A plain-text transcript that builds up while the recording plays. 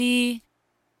See,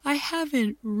 I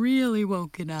haven't really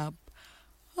woken up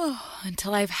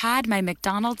until I've had my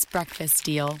McDonald's breakfast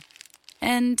deal.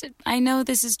 And I know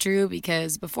this is true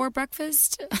because before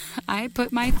breakfast, I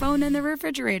put my phone in the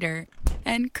refrigerator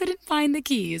and couldn't find the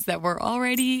keys that were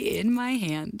already in my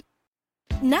hand.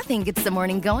 Nothing gets the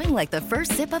morning going like the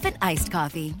first sip of an iced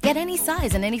coffee. Get any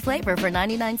size and any flavor for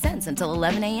 99 cents until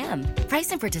 11 a.m.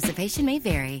 Price and participation may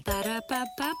vary.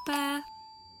 Ba-da-ba-ba-ba.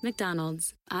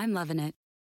 McDonald's. I'm loving it.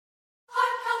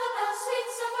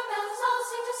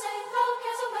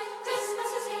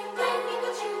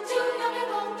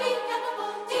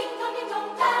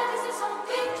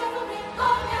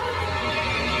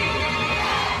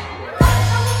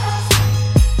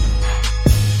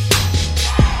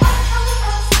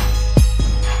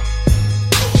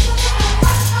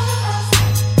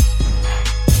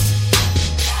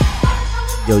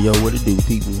 Yo, what it do,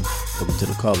 people? Welcome to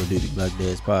the Call of Duty Black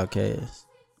Dads Podcast.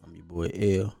 I'm your boy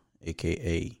L,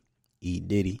 a.k.a. E.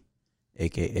 Diddy,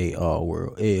 a.k.a. All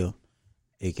World L,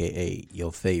 a.k.a.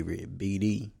 your favorite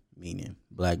BD, meaning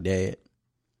Black Dad.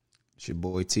 It's your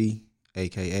boy T,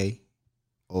 a.k.a.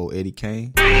 Old Eddie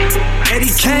Kane.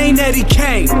 Eddie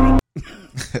Kane.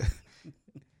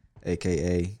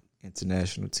 a.k.a.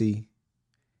 International T,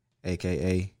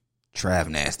 a.k.a. Trav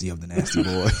Nasty of the Nasty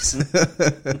Boys.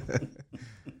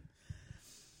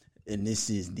 And this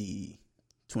is the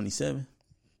 27th,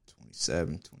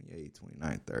 28,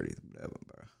 29, 30, whatever,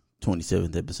 bro.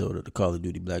 27th episode of the Call of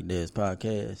Duty Black Dads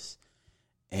Podcast.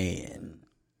 And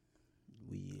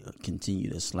we continue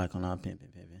to slack on our pimping.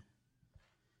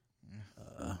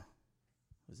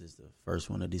 Was this the first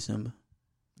one of December?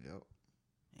 Yep.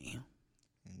 Damn.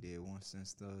 And did one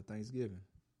since the Thanksgiving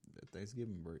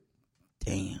break.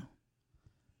 Damn.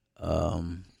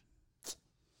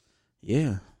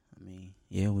 Yeah. I mean,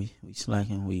 yeah, we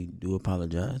slacking. We do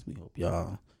apologize. We hope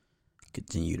y'all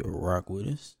continue to rock with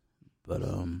us. But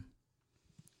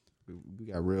we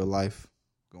got real life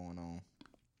going on.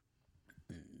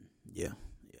 Yeah,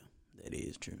 that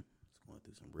is true. It's going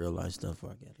through some real life stuff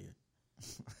before I got here.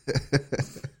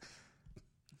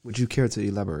 Would you care to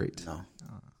elaborate? No.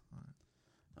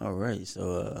 All right.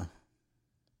 So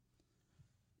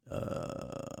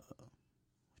what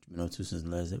you been up to since the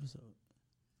last episode?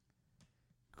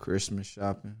 Christmas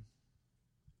shopping,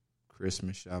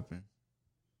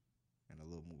 and a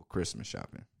little more Christmas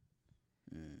shopping.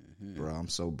 Mm-hmm. Bro, I'm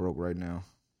so broke right now.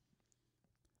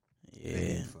 Yeah.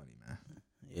 It ain't funny, man.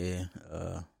 Yeah.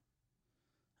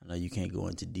 I know you can't go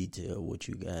into detail what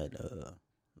you got,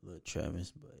 little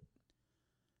Travis, but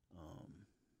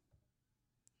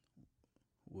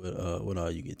what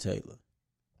all you get, Taylor?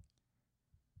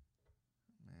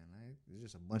 Man, it's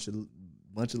just a bunch of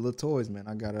little toys, man.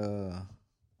 I got a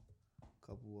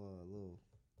couple little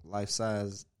life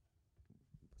size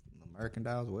American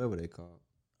dolls, whatever they call.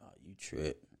 Oh, you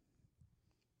trip.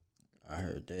 I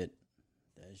heard that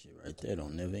shit right there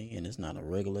don't never end. It's not a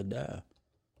regular doll.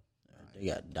 They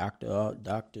got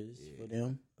doctors for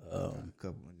them. A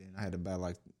couple, and then I had to buy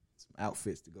like some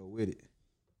outfits to go with it,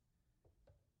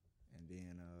 and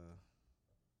then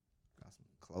got some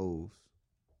clothes.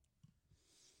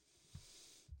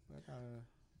 But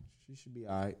she should be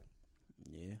all right.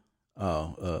 Yeah.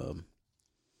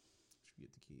 Should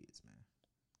get the kids, man.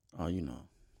 Oh, you know,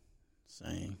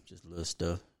 same, just little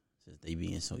stuff. Since they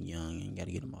being so young, ain't got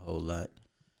to get them a whole lot.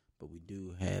 But we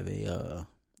do have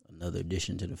another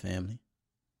addition to the family.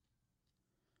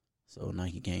 So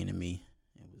Nike came to me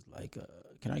and was like,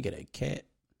 "Can I get a cat?"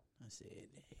 I said,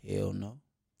 "Hell no."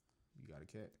 You got a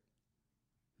cat?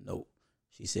 Nope.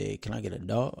 She said, "Can I get a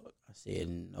dog?" I said,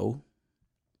 "No."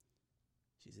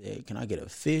 She said, "Can I get a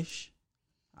fish?"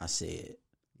 I said,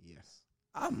 "Yes."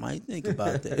 I might think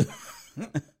about that.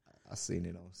 I seen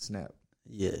it on Snap.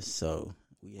 Yes, so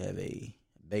we have a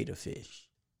beta fish.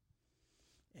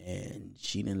 And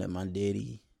she didn't let my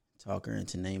daddy talk her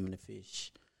into naming the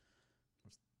fish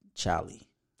Charlie.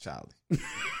 Oh,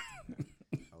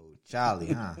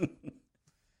 Charlie, huh?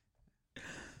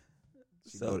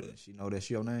 She know that's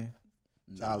your name?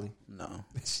 No, Charlie? No.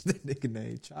 That nigga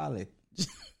name Charlie.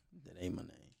 That ain't my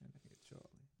name.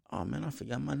 Oh, man, I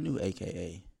forgot my new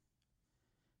AKA.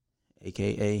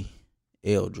 AKA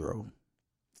Eldro.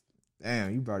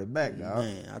 Damn, you brought it back, dog.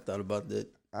 Man, I thought about that.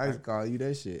 I used to call you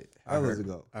that shit hours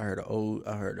ago. I heard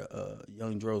a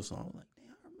Young Dro song. I'm like, damn,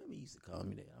 I remember you used to call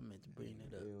me that. I meant to bring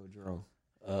that up. Eldro.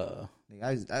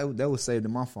 That was saved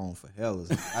in my phone for hell.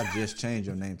 I just changed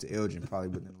your name to Elgin probably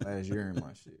within the last year in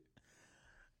my shit.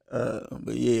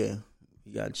 But yeah,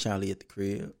 we got Charlie at the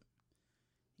crib.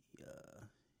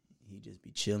 He just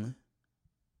be chilling.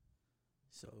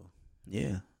 So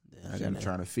yeah, I got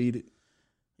trying to feed it.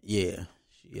 Yeah,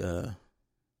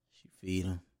 she feed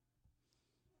him.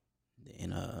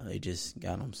 Then they just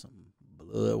got him some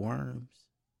blood worms.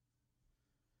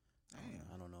 Damn.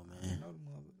 I don't know, I man. know the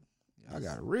mother. I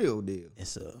got a real deal.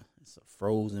 It's a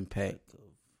frozen pack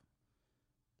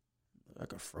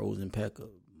of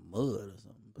mud or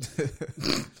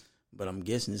something. But I'm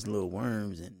guessing it's little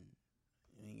worms, and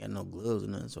you ain't got no gloves or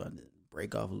nothing, so I just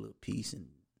break off a little piece and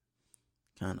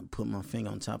kind of put my finger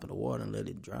on top of the water and let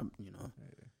it drop, you know.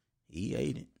 Yeah. He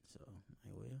ate it, so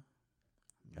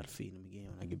gotta feed him again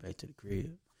when I get back to the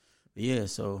crib. But yeah,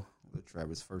 so Little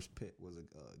Travis' first pet was a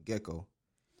gecko.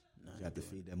 nah, You have to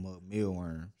feed that mug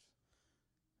mealworms.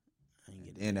 I ain't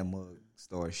And get then that mug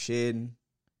started shedding,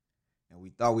 and we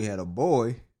thought we had a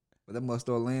boy, but that mug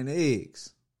started laying the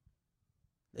eggs.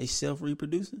 They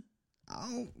self-reproducing?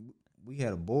 We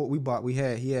had a boy.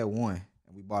 He had one,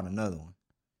 and we bought another one.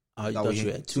 Oh, you Thought thought we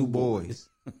you had two boys.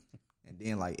 And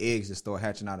then like eggs just start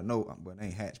hatching out of no, but they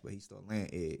ain't hatched, but he started laying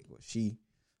eggs. Well, she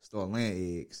started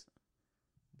laying eggs.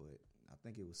 But I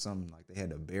think it was something like they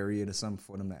had to bury it or something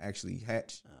for them to actually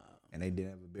hatch. And they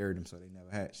didn't ever bury them, so they never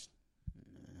hatched.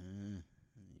 You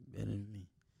better than me.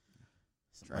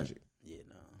 Tragic. Yeah,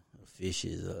 no.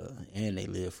 Fishes,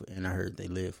 and I heard they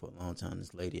live for a long time.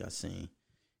 This lady I seen,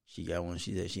 she got one.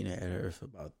 She said she done had her for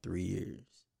about 3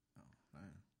 years. Oh,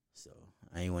 man. So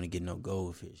I ain't want to get no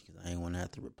goldfish because I ain't want to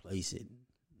have to replace it.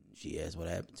 She asked what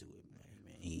happened to it.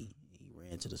 Man, he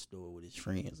ran to the store with his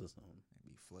friends or something. They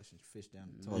be flushing fish down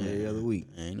the toilet every other week.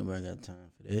 Ain't nobody got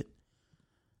time for that.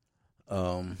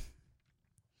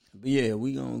 But yeah,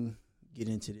 we gonna get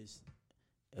into this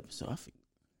episode. I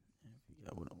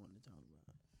forgot what I wanted to talk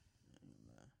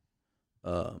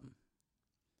about. I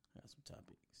got some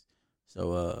topics.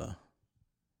 So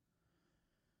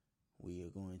we are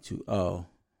going to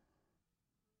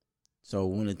so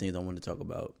one of the things I want to talk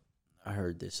about, I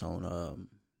heard this on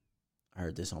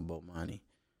Bomani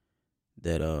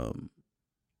that I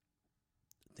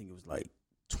think it was like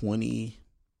 20,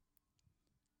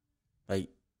 like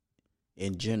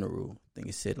in general, I think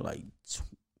it said like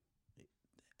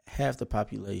half the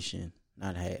population,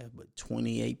 not half, but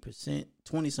 28%,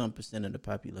 20-some% of the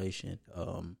population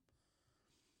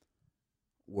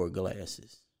wore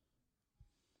glasses.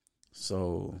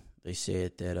 So they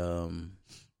said that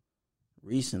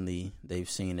recently they've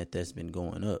seen that that's been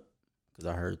going up, because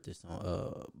I heard this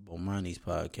on Bomani's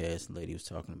podcast. The lady was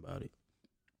talking about it.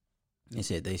 They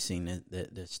said they seen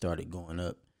that started going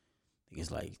up. I think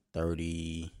it's like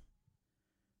 30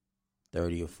 or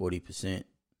 40%.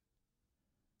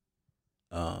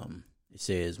 It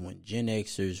says when Gen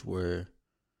Xers were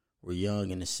young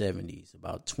in the 70s,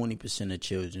 about 20% of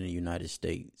children in the United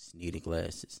States needed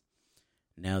glasses.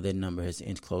 Now that number has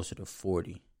inched closer to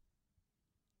 40.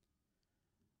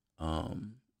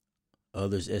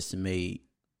 Other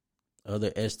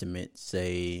estimates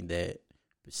say that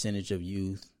percentage of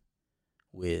youth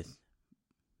with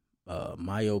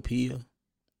myopia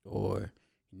or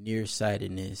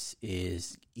nearsightedness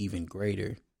is even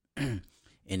greater, in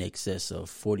excess of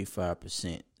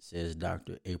 45%, says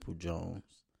Dr. April Jones.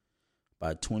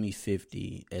 By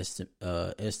 2050,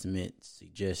 estimates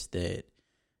suggest that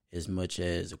as much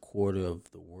as a quarter of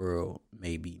the world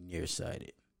may be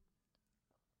nearsighted.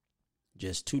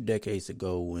 Just 2 decades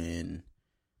ago, when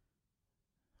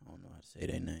I don't know how to say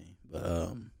their name, but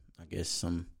I guess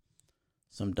some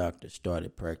doctor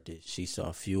started practice, she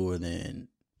saw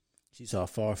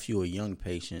far fewer young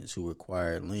patients who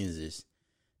required lenses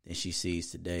than she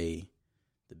sees today.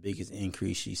 The biggest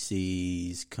increase she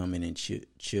sees coming in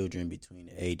children between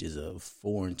the ages of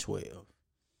 4 and 12.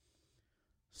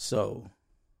 So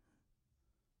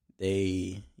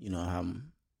they, how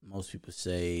most people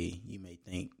say, you may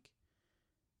think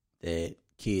that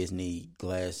kids need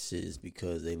glasses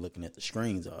because they're looking at the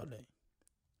screens all day,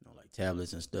 like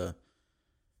tablets and stuff.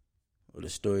 Well, the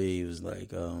story was like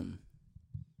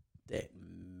that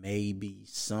maybe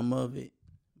some of it,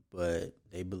 but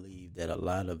they believe that a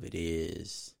lot of it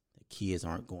is the kids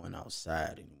aren't going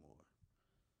outside anymore.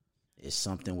 It's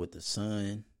something with the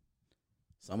sun.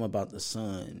 Something about the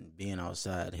sun being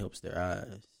outside helps their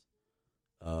eyes.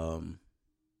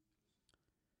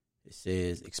 It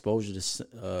says exposure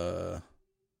to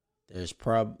there's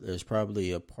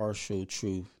probably a partial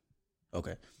truth.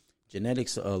 Okay.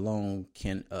 Genetics alone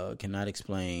cannot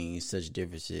explain such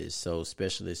differences, so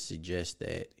specialists suggest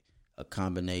that a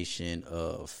combination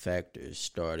of factors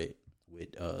started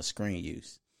with screen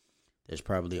use. There's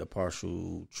probably a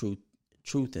partial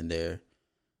truth in there,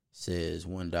 says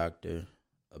one doctor,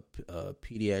 a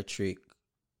pediatric.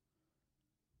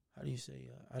 How do you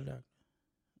say eye doctor?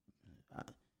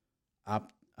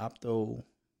 Ophthalmologist.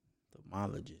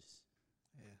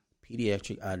 Yeah.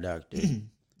 pediatric eye doctor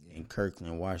in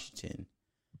Kirkland, Washington,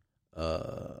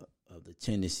 of the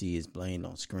tendency is blamed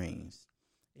on screens.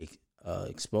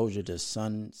 Exposure to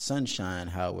sunshine,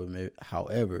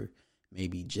 however, may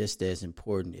be just as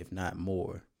important, if not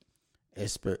more.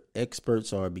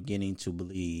 Experts are beginning to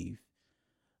believe.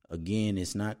 Again,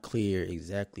 it's not clear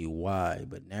exactly why,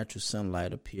 but natural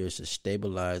sunlight appears to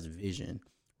stabilize vision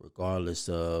regardless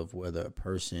of whether a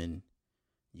person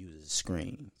uses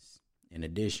screens. In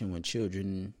addition, when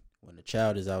a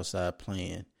child is outside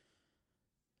playing,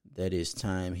 that is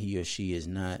time he or she is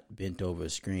not bent over a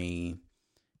screen,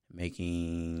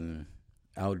 making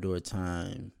outdoor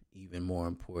time even more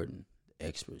important, the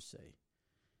experts say.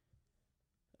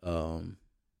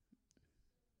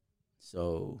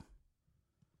 So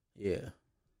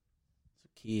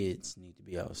kids need to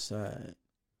be outside.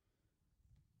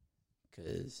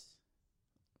 Because,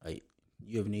 like,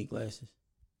 you ever need glasses?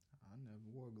 I never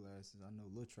wore glasses. I know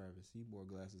Lil Travis, he wore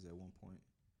glasses at one point.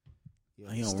 He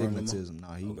don't stigmatism.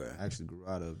 No, he actually grew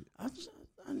out of it. I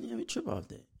didn't even trip off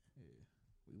that. Yeah.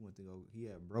 We went to go, he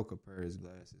had broke a pair of his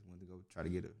glasses. Went to go try to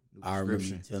get a new I remember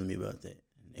prescription. you telling me about that.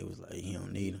 And they was like, he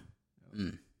don't need them.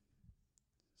 Yep.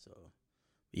 So,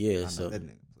 yeah. I know that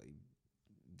nigga play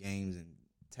games and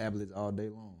tablets all day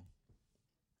long.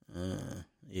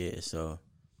 Yeah, so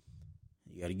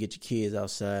you got to get your kids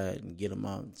outside and get them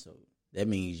out. So that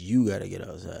means you got to get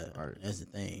outside. Right. That's the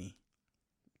thing.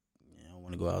 I don't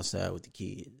want to go outside with the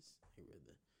kids.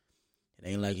 It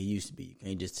ain't like it used to be. You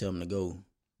can't just tell them to go.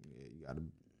 Yeah, you got to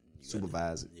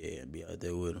supervise it. Yeah, be out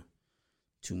there with them.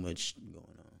 Too much going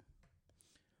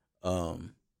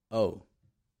on. Oh,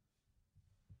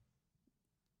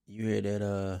 you hear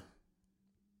that?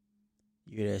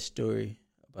 You hear that story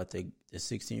about the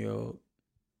 16-year-old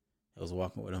that was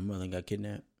walking with her mother and got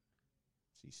kidnapped?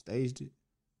 She staged it.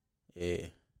 Yeah.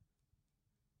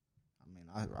 I mean,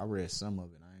 I read some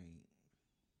of it. I ain't.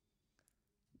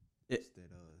 It's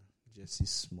that Jesse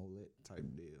Smollett type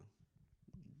deal.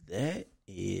 That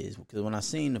is because when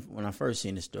I first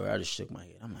seen the story, I just shook my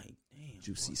head. I'm like, damn,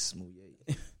 Juicy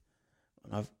Smollett.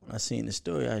 when I seen the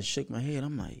story, I shook my head.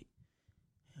 I'm like,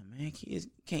 yeah, man, kids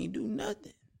can't do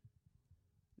nothing.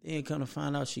 Then come to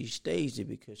find out she staged it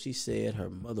because she said her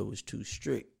mother was too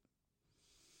strict.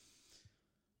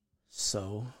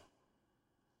 So,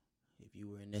 if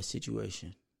you were in that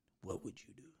situation, what would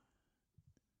you do?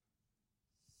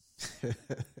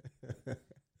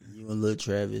 You and Lil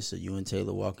Travis or you and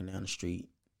Taylor walking down the street.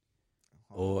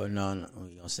 Or no,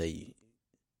 we gonna say you.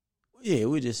 Yeah,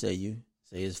 we'll just say you.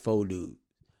 Say it's 4 dudes.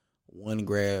 One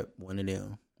grab one of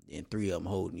them, then 3 of them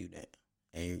holding you down.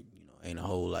 Ain't a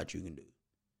whole lot you can do.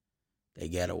 They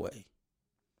got away.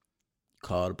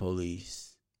 Call the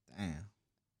police. Damn.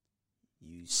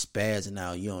 You spazzing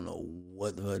out. You don't know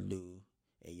what to do.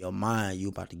 In your mind, you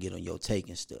about to get on your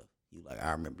taking stuff. You like,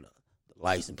 I remember the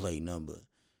license plate number.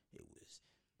 It was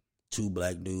 2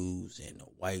 black dudes and a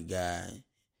white guy.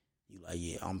 You like,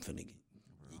 yeah, I'm finna get.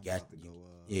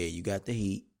 You got the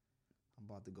heat. I'm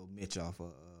about to go Mitch off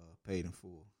of Paid in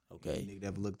Full. Okay. Any nigga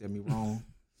ever looked at me wrong?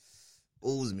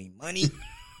 Owes me money.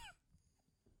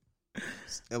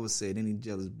 Ever said any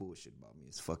jealous bullshit about me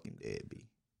is fucking dead, B.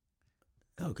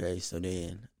 Okay, so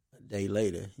then a day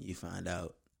later, you find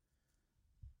out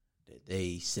that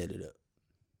they set it up.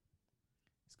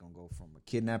 It's gonna go from a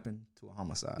kidnapping to a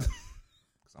homicide.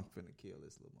 Because I'm finna kill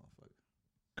this little motherfucker.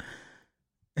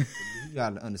 You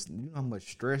gotta understand, you know how much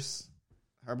stress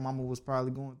her mama was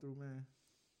probably going through, man?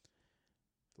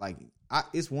 Like,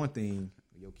 it's one thing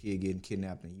when your kid getting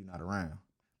kidnapped and you not around,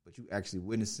 but you actually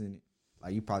witnessing it.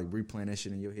 Like, you probably replaying that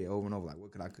shit in your head over and over. Like,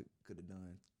 what could have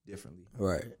done differently?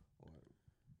 Right. Or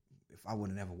if I would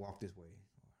have never walked this way,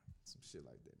 or some shit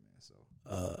like that, man. So,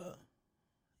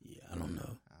 yeah, I don't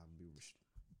know.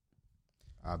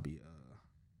 I'll be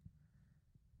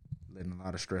letting a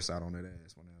lot of stress out on that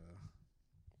ass when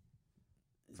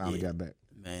finally got back.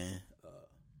 Man,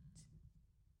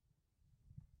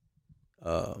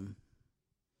 I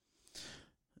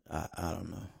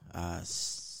don't know. I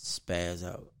spaz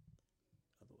out.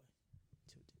 Other way.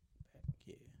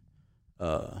 Yeah.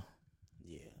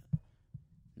 Yeah.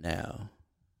 Now,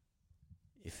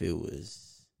 if it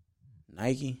was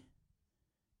Nike,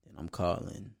 then I'm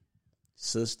calling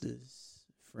sisters,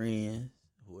 friends,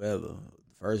 whoever.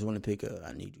 The first one to pick up,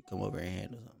 I need you to come over and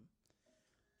handle something.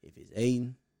 If it's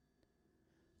Aiden,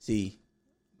 see,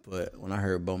 but when I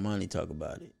heard Bomani talk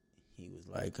about it, he was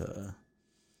like,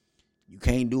 you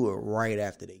can't do it right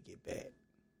after they get back.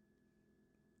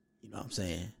 You know what I'm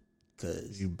saying?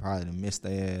 Because you probably done missed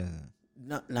their ass.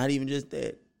 Not even just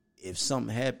that. If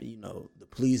something happened, the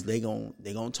police, they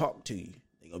gonna talk to you.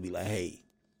 They gonna be like, hey,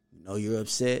 you're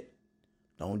upset.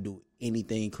 Don't do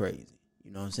anything crazy.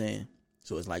 You know what I'm saying?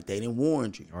 So it's like they didn't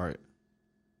warn you. All right.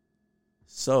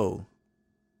 So,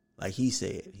 like he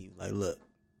said, he was like, look,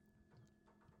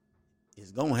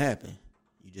 it's gonna happen.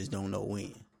 You just don't know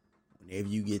when. Whenever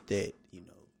you get that, you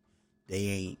know,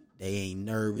 they ain't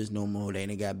nervous no more. They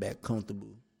ain't got back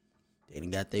comfortable. They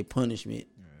ain't got their punishment.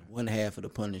 One half of the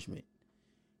punishment.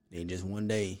 Then just one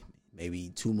day, maybe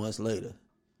 2 months later,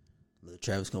 little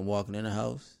Travis come walking in the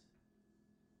house.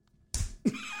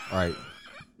 Right.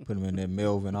 Put him in that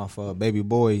Melvin off Baby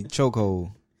Boy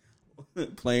chokehold.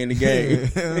 Playing the game.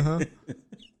 Uh-huh.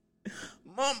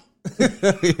 Mom.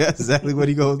 That's exactly what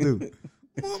he goes do.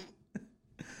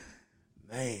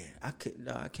 Man, I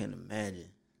can't imagine.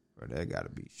 Bro, that gotta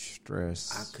be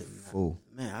stress. I could not.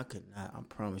 Man, I could not. I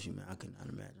promise you, man, I could not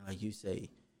imagine. Like you say,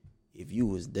 if you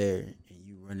was there and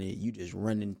you just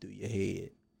running through your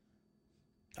head.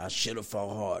 I should have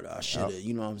fought harder. I should have,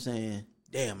 you know what I'm saying?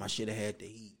 Damn, I should have had the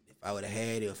heat. If I would have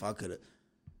had it, if I could have.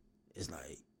 It's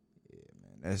like, yeah,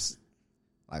 man, that's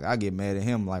like I get mad at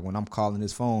him like when I'm calling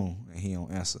his phone and he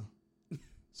don't answer.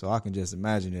 So I can just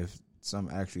imagine if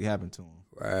something actually happened to him.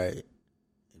 right.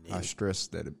 And then, How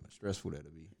stressful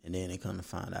that'd be. and then they come to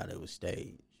find out it was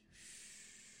staged.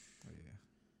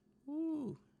 Yeah.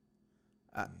 Ooh.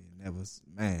 That was,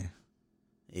 man.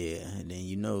 Yeah, and then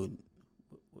you know,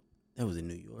 that was in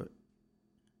New York.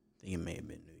 I think it may have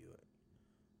been New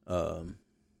York.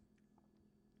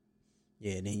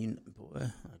 Yeah, then you know, boy,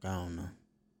 like I don't know.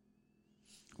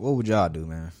 What would y'all do,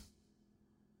 man?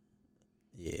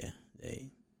 Yeah,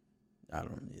 they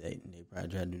probably try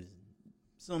to do this.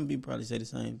 Some people probably say the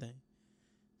same thing.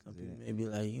 Some people may be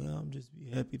like, you know, I'm just be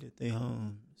happy that they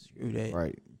home. Screw that.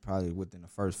 Right. Probably within the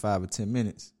first 5 or 10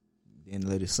 minutes. Then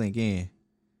let it sink in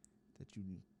that you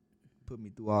put me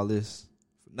through all this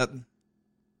for nothing.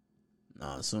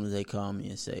 No, as soon as they call me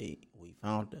and say, we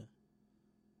found her.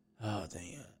 Oh,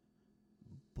 thank God.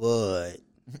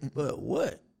 But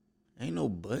what? Ain't no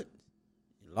but.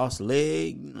 Lost a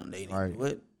leg. You know, they didn't Right.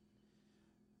 what?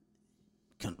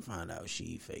 Couldn't find out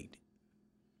she faked it.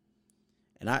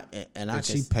 Did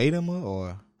she pay them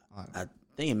or? I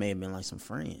think it may have been like some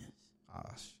friends. Oh,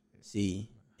 shit. See,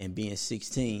 and being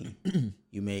 16,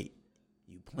 you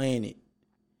plan it,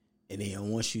 and then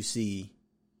once you see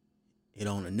it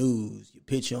on the news, you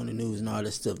picture on the news and all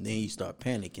that stuff, then you start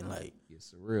panicking like.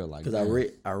 It's surreal, like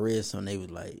Because I read something, they was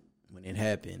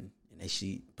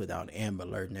she put out an Amber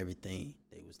Alert and everything.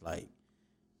 They was like,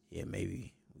 yeah,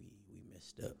 maybe we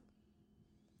messed up.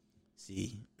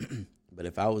 See, but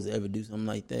if I was to ever do something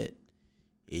like that,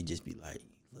 it'd just be like,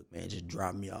 look, man, just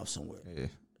drop me off somewhere. Yeah.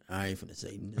 I ain't finna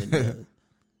say nothing.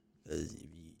 Because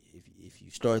if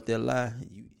you start that lie,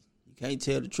 you can't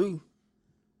tell the truth.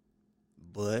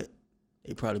 But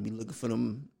they probably be looking for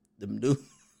them dudes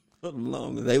for them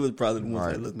long. They was probably the ones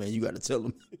Right. like, look, man, you got to tell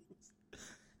them.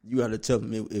 You got to tell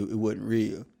them it wasn't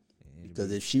real.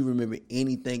 Because if she remembered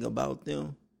anything about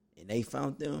them and they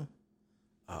found them,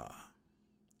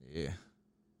 Yeah.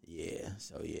 yeah.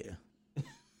 So yeah.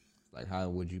 Like, how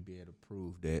would you be able to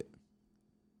prove that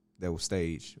was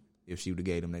staged? If she would have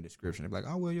gave them that description, they'd be like,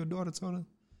 oh, well, your daughter told her.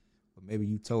 But maybe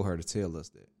you told her to tell us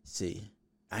that. See,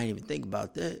 I didn't even think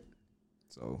about that.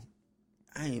 So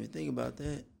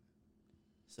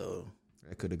So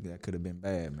that could have been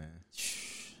bad, man.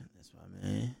 that's why,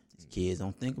 man, these kids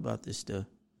don't think about this stuff.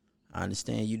 I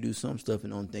understand you do some stuff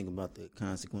and don't think about the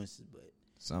consequences, but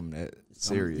Something that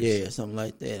serious. Yeah, something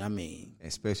like that. I mean,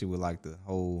 Especially with like the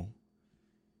whole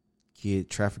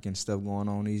kid trafficking stuff going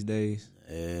on these days.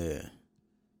 yeah.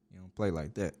 You don't play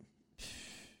like that.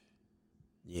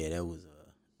 Yeah, that was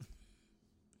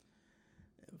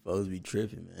folks be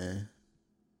tripping, man.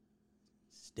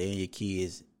 Stay in your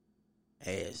kids'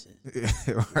 ass.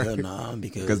 Right. Well, nah,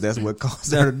 because that's what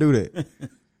caused her to do that.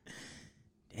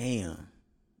 damn.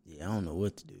 Yeah, I don't know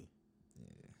what to do.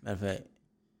 Matter of fact,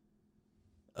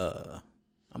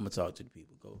 I'm gonna talk to the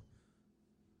people.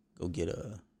 Go get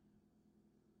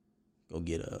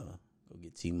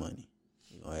T Money.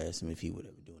 You know, ask him if he would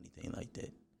ever do anything like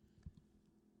that.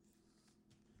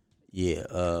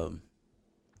 Yeah,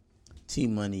 T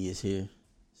Money is here,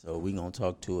 so we gonna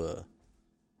talk to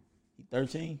he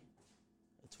 13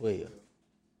 or 12. We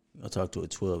gonna talk to a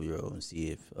 12-year-old and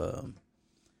see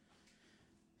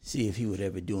if he would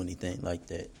ever do anything like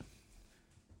that.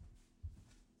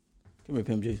 Come here,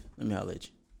 Pimp J. Let me holler at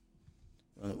you.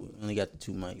 We only got the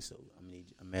 2 mics, so I'm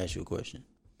gonna ask you a question.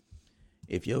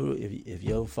 If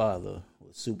your father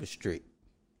was super strict,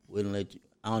 wouldn't let you.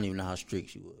 I don't even know how strict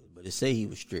she was, but it say he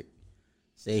was strict.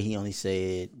 Say he only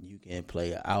said you can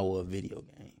play an hour of video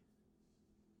game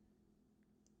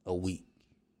a week.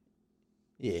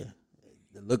 Yeah,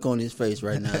 The look on his face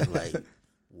right now is like,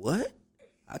 what?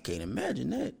 I can't imagine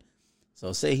that.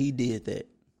 So say he did that.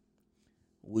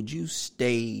 Would you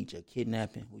stage a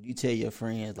kidnapping? Would you tell your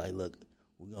friends, like, look,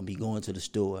 we're going to be going to the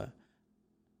store.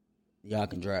 Y'all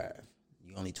can drive.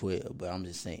 You're only 12, but I'm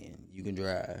just saying, you can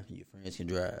drive. Your friends can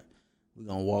drive. We're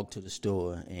going to walk to the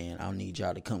store, and I'll need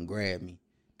y'all to come grab me,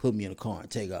 put me in a car, and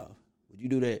take off. Would you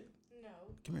do that? No.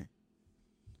 Come here.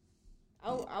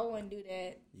 I wouldn't do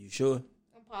that. You sure?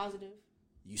 I'm positive.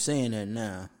 You saying that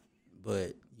now,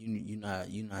 but you're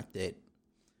not that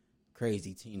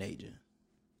crazy teenager.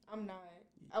 I'm not.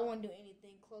 I wouldn't do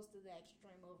anything close to the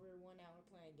extreme over 1 hour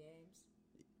playing games.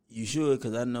 You sure?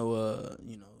 Because I know,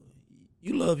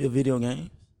 you love your video games.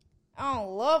 I don't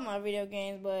love my video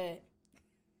games, but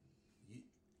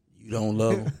You don't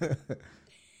love them.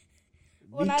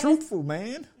 Well, Be truthful,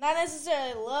 man. not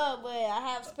necessarily love, but I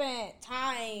have spent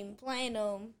time playing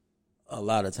them. A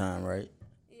lot of time, right?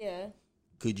 Yeah.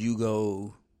 Could you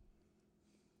go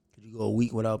a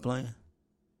week without playing?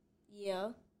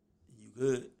 Yeah. You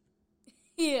good?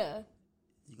 Yeah.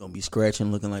 You gonna be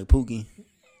scratching, looking like Pookie?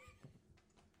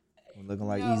 I'm looking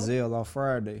like No. Ezel off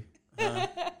Friday.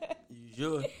 You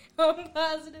sure? I'm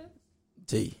positive.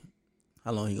 T,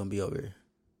 how long you gonna be over here?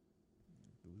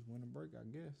 We win a break, I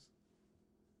guess.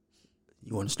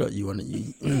 You want to start? You want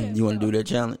to do that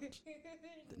challenge?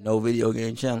 The no video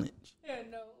game challenge?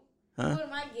 No. Huh? What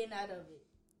am I getting out of it?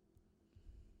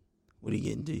 What are you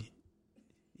getting to?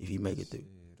 If you make it through,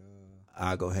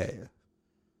 I'll go half.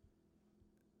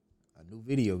 A new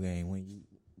video game when you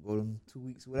go them 2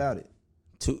 weeks without it.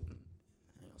 2.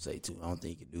 I don't say 2. I don't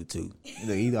think you can do 2.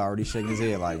 Look, he already shaking his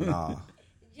head like, nah.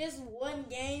 Just one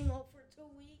game for 2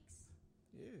 weeks?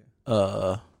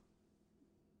 Yeah.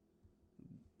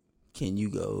 Can you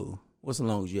go? What's the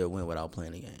longest you ever went without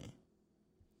playing a game?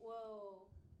 Whoa.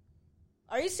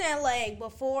 Are you saying like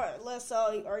before?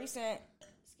 Are you saying?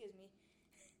 Excuse me.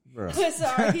 Bro. So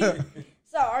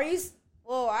are you?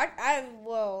 Well,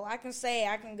 I can say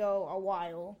I can go a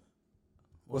while.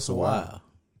 What's a while?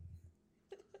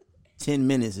 10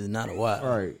 minutes is not a while.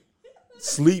 All right.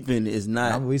 Sleeping is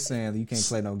not. We saying you can't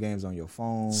play no games on your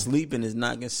phone. Sleeping is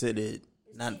not considered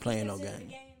not playing no Considered a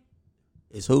game.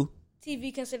 It's who?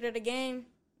 TV considered a game?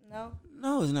 No.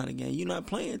 No, it's not a game. You're not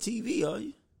playing TV, are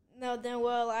you? No. Then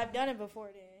I've done it before.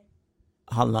 Then.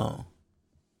 How long?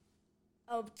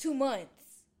 2 months,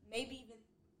 maybe even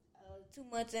 2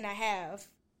 months and a half.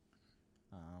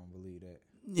 I don't believe that.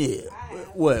 Yeah.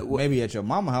 What? Maybe at your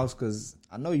mama house, because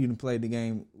I know you done played the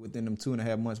game within them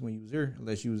 2.5 months when you was here,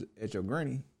 unless you was at your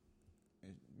granny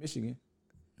in Michigan.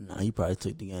 No, you probably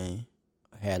took the game.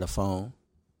 Had a phone.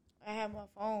 I have my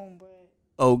phone, but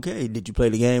Okay. Did you play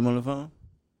the game on the phone?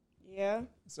 yeah.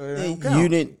 So it don't count. You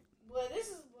didn't. But this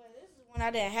is when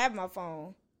I didn't have my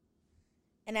phone,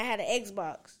 and I had an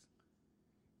Xbox.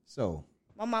 So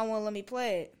My mom wouldn't let me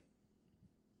play it.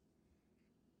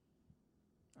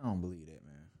 I don't believe that,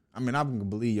 man. I mean, I can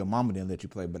believe your mama didn't let you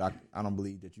play, but I don't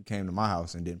believe that you came to my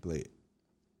house and didn't play it.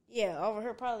 Yeah, over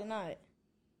here probably not. I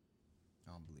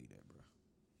don't believe that, bro.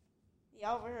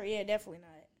 Yeah, over here, yeah, definitely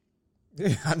not.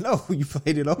 Yeah, I know you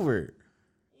played it over.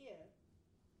 Yeah.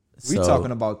 We So,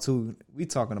 talking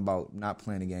about not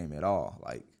playing the game at all,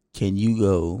 like Can you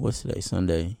go? What's today?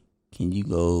 Sunday. Can you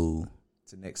go?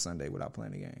 to next Sunday without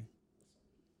playing the game.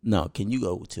 No. Can you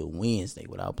go till Wednesday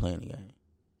without playing the game?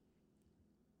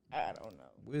 I don't know.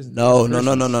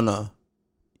 No.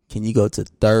 Can you go to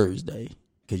Thursday?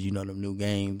 Because you know them new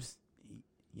games.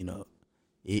 You know,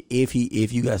 if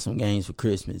you got some games for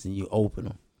Christmas and you open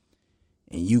them,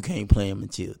 and you can't play them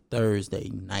until Thursday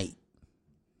night,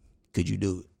 could you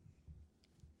do it?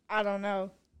 I don't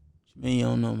know. What you mean you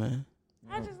don't know, man?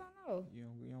 I just don't know. You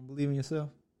don't believe in yourself?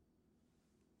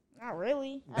 Not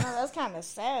really. I know that's kind of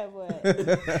sad, but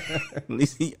At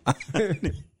least he I don't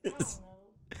know.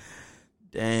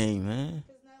 Dang, man.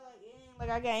 It's not like, it ain't like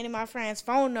I got any of my friends'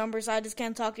 phone numbers. So I just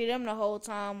can't talk to them the whole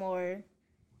time. Or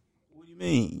What do you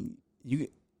mean? You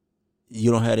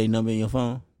don't have their number in your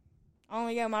phone? I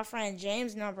only got my friend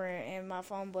James' number in my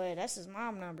phone, but that's his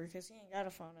mom number because he ain't got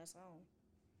a phone that's home.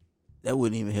 That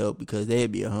wouldn't even help because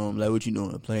they'd be at home. Like, what you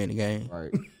doing? Playing the game?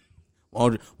 Right.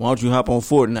 Why don't you hop on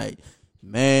Fortnite?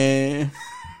 Man.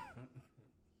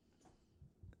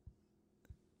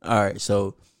 All right,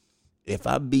 so if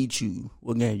I beat you,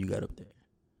 what game you got up there?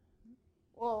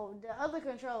 Well, the other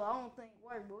controller I don't think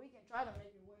work, but we can try to make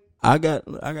it work. I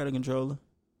got a controller.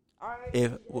 All right.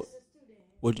 If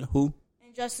who?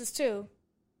 Injustice 2.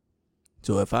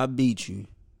 So if I beat you,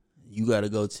 you got to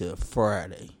go till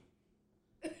Friday.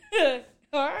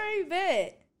 All right,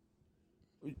 bet.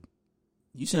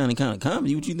 You sounding kind of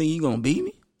confident. What you think you gonna beat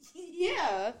me?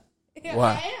 Yeah.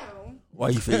 Why? I am. Why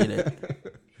you figure that?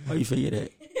 Why you figure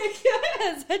that?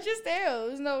 Because I just am.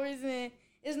 There's no reason.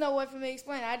 There's no way for me to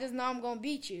explain. I just know I'm gonna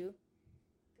beat you.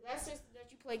 That's just that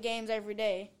you play games every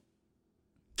day,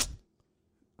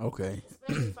 Okay.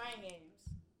 especially fighting games.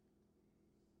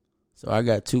 So I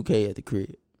got 2K at the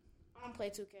crib. I don't play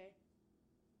 2K.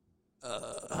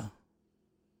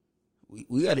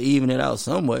 We got to even it out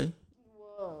some way.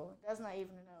 Whoa, that's not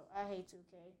even enough. I hate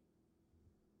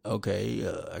 2K. Okay.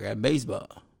 I got baseball,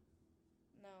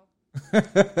 No.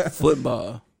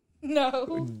 football.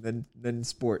 No. Then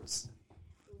sports.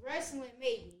 Wrestling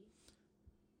maybe.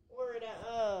 Or the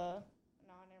no,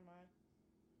 never mind.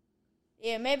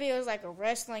 Yeah, maybe it was like a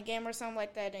wrestling game or something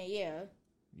like that. Then yeah,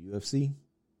 UFC.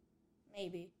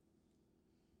 maybe.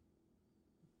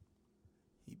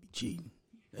 He be cheating.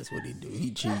 That's what he do.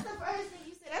 He cheat. That's the first thing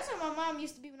you said. That's what my mom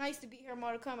used to be when I used to beat her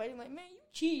Mortal Kombat. She's like, man, you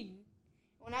cheating.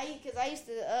 Because I used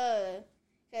to,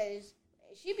 because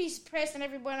she be pressing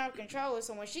every button on her controller.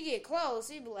 So when she get close,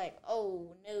 she'd be like,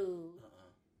 oh no.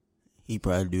 He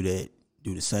probably do that.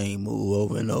 Do the same move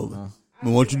over and over. Man,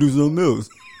 why don't you do something else?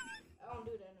 I don't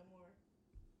do that no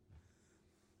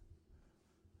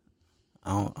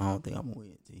more. I don't think I'm gonna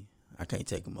win. T. I can't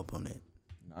take him up on that.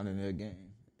 Not in that game.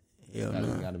 Hell It's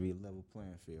no. got to be a level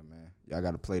playing field, man. Y'all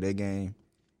got to play that game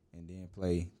and then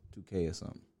play 2K or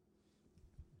something.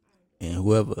 And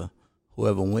whoever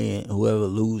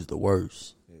lose the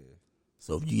worst. Yeah.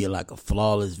 So if you get like a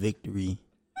flawless victory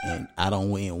and I don't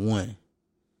win one,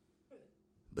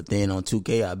 but then on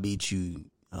 2K I beat you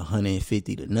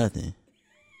 150 to nothing,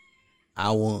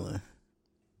 I won.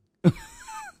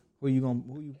 Who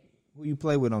you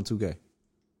play with on 2K?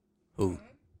 Who?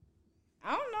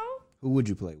 I don't know. Who would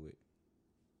you play with?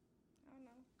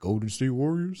 Golden State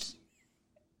Warriors.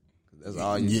 That's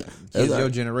all you. Yeah, Kids that's your all-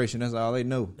 generation. That's all they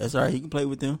know. That's all right. He can play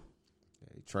with them.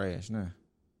 They trash now.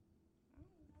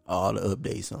 All the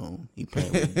updates on. He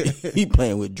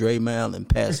playing with Draymond and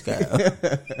Pascal.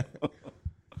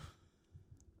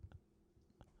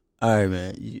 All right,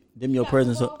 man. Them your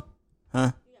presents, football?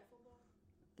 huh? You got football?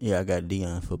 Yeah, I got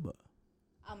Dion football.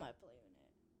 I might play in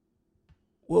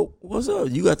that. Well, what's up?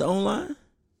 You got the online?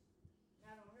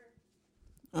 Not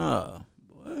on her. Oh,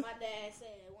 boy. My dad said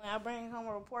when I bring home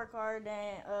a report card,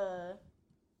 then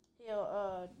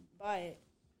he'll buy it.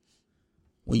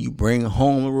 When you bring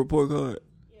home a report card,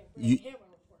 Yeah, You- him a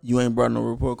report. you ain't brought no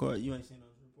report card. You ain't seen no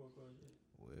report card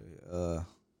yet. Well,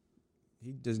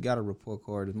 he just got a report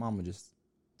card. His mama just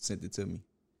sent it to me.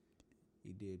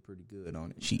 He did pretty good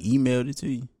on it. She emailed it to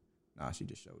you. Nah, she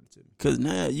just showed it to me. Cause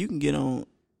now you can get on.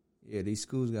 Yeah, these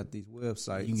schools got these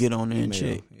websites. You can get on there and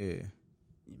email. check. Yeah.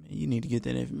 You need to get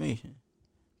that information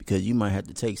because you might have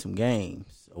to take some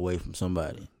games away from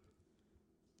somebody. Those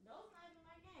not even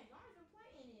my games. I don't even play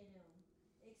any of them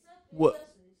except the What?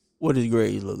 Justice. What does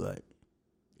grades look like?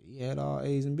 He had all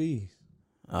A's and B's.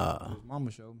 Uh, His mama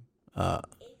showed me.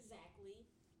 Exactly.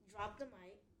 Drop the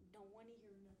mic. Don't want to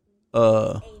hear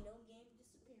nothing. Ain't no game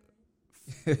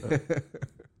disappearing.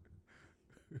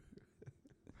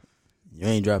 You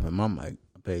ain't dropping my mic.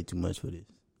 I paid too much for this.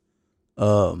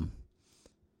 All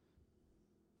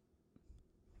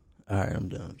right, I'm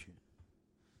done with you.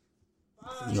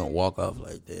 You gonna walk off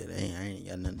like that? I ain't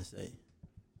got nothing to say.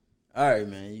 All right,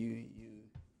 man. You.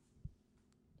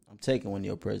 I'm taking one of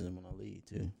your presents when I leave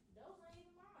too. Those ain't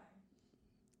even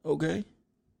mine. Okay.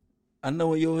 I know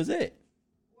where yours at.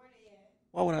 Where they at?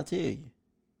 Why would I tell you?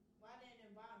 Why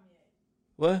didn't buy them yet?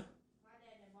 What? Why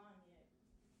didn't buy them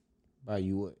yet? Buy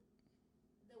you what?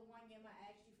 The one game I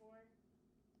asked you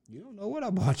for. You don't know what I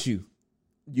bought you.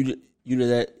 You did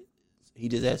that. He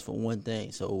just asked for one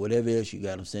thing. So whatever else you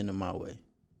got, I'm sending my way.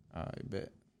 All right, bet.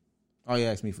 Oh, you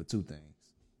asked me for two things.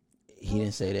 He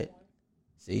didn't say that.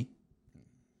 See?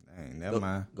 Dang, never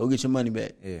mind. Go get your money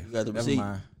back. Yeah, You got the never receipt.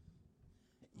 mind.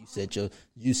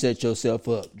 You set yourself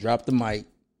up. Drop the mic.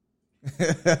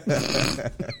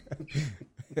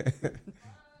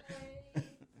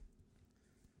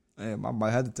 Man, I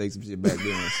might have to take some shit back then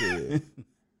and shit.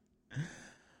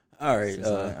 All right. Since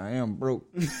I am broke.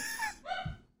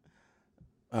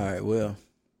 All right. Well,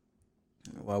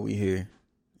 while we here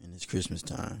and it's Christmas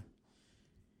time,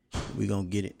 we gonna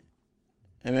get it.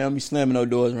 Hey man, I'm be slamming no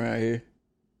doors around here.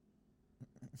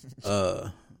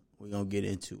 We're gonna get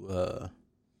into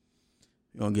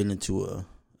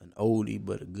an oldie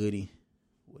but a goodie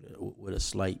with a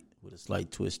slight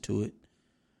twist to it.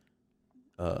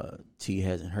 T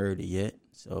hasn't heard it yet,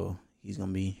 so he's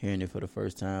gonna be hearing it for the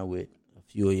first time with a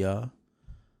few of y'all.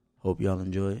 Hope y'all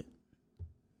enjoy it.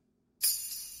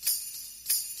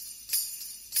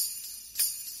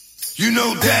 You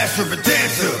know Dasher and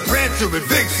Dancer, Prancer and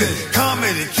Vixen,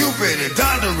 Comet and Cupid and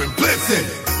Donner and Blitzen.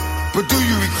 But do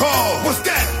you recall, what's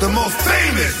that? The most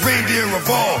famous reindeer of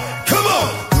all. Come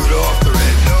on! Rudolph the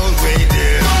red-nosed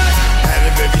reindeer had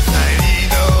a very shiny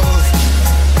nose.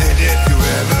 And if you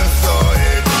ever saw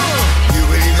it, you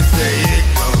would even say it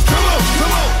glows. Come on,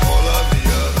 come on! All of the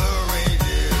other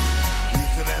reindeers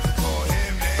used to have to call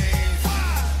him names.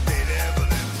 They never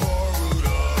let poor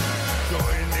Rudolph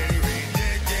join in any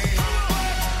reindeer game.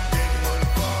 Then one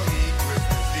foggy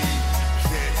Christmas Eve,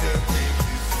 Santa came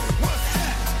to say, what's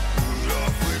that?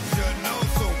 Rudolph with your nose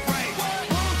so bright,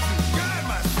 won't you guide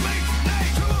my sleigh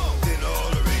tonight? Come on! Then all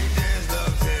the reindeers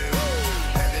loved him,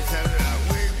 and they shouted out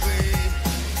weekly,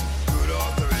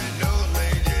 Rudolph the red-nosed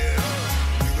reindeer,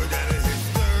 you go down in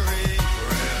history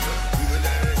forever. You go down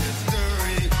in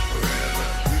history forever. You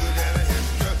go down in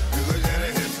history. You go down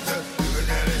in history. You go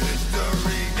down in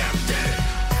history. Now get it.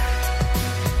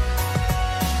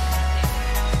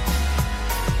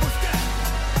 What's that?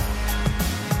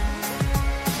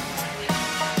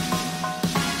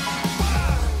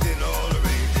 Then all the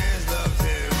reindeers loved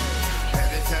him, and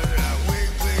they shouted out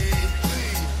weekly,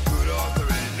 Rudolph the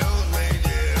red-nosed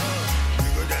reindeer, you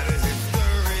go down in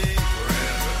history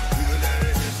forever. You go down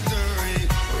in history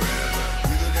forever.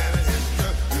 You go down in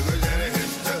history. You go down in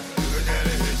history. You go down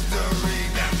in history.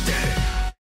 Now get it.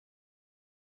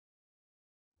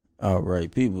 All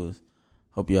right, people.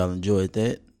 Hope y'all enjoyed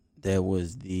that. That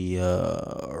was the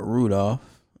Rudolph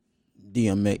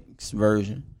DMX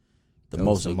version. That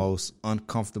was the most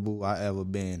uncomfortable I ever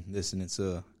been listening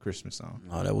to a Christmas song.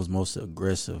 No, that was most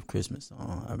aggressive Christmas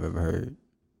song I've ever heard.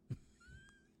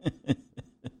 That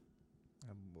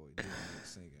boy DMX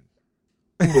singing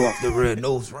Rudolph the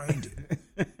red-nosed reindeer.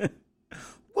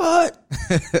 What?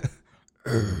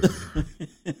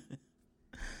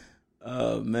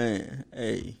 Oh man,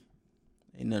 hey,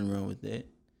 ain't nothing wrong with that.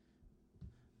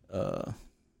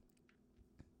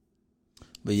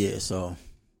 But yeah, so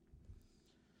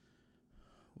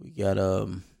we got up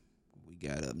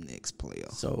next player.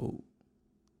 so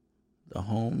the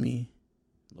homie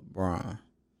LeBron,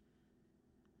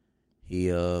 he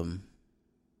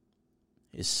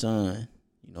his son,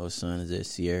 his son is at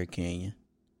Sierra Canyon,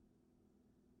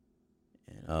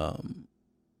 and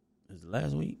it was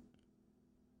last week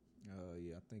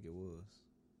Yeah, I think it was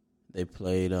they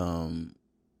played his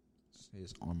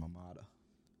alma mater,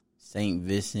 St.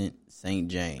 Vincent St.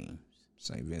 James.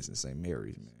 St. Vincent St.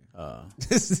 Mary's, man.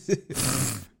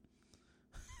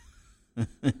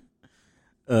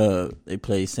 They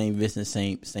played St. Vincent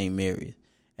St. Mary's,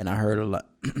 and I heard a lot.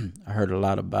 I heard a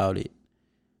lot about it,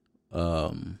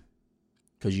 cause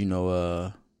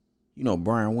Brian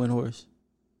Windhorst.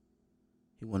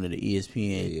 He one of the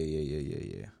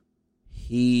ESPN. Yeah.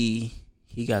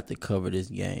 He got to cover this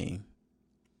game.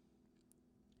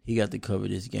 I think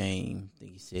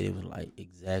he said it was like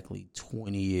exactly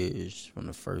 20 years from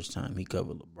the first time he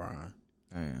covered LeBron.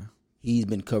 Damn. He's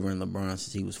been covering LeBron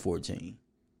since he was 14.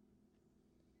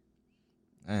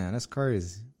 Man, that's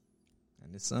crazy.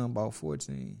 And his son about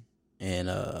 14. And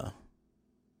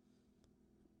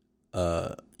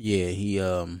he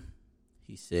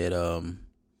said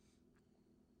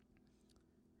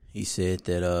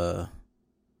that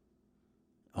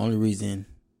only reason,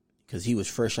 because he was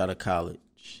fresh out of college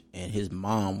and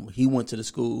he went to the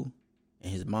school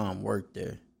and his mom worked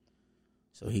there,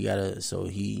 so he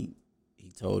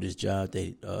told his job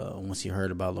that once he heard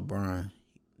about LeBron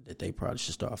that they probably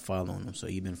should start following him, so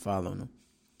he's been following him.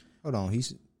 Hold on,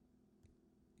 his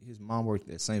mom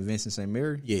worked at St. Vincent St.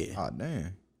 Mary? Yeah. Oh,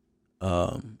 damn.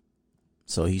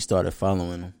 So he started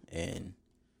following him, and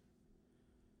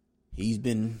he's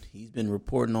been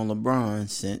reporting on LeBron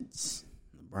since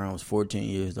LeBron was 14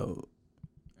 years old.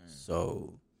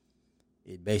 So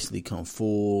it basically come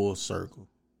full circle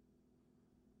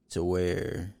to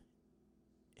where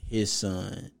his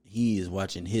son, he is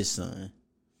watching his son.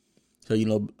 So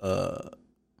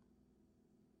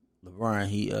LeBron,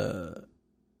 he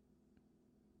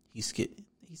skipped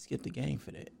the game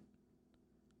for that.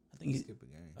 I think he skipped the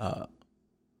game.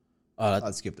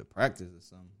 I skipped the practice or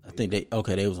something. I think they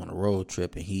was on a road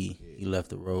trip, and he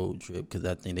left the road trip because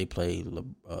I think they played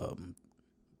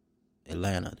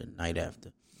Atlanta the night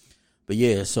after. But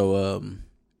yeah, so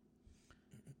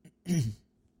did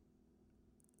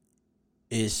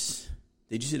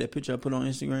you see that picture I put on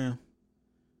Instagram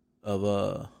of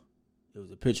it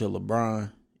was a picture of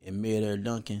LeBron in midair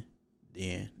dunking,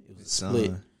 then it was a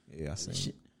split. Yeah, I seen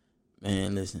it.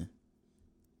 Man, listen,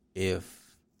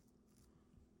 if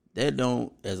that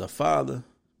don't, as a father,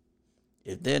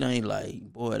 if that ain't like,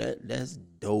 boy, that's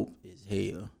dope as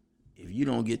hell. If you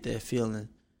don't get that feeling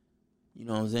You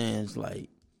know what I'm saying? It's like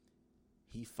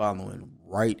he following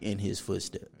right in his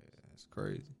footsteps. Yeah, that's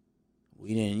crazy.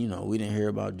 We didn't hear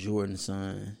about Jordan's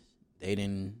son. They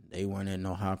weren't in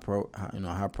no high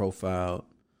profile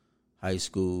high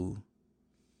school.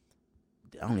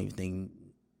 I don't even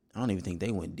think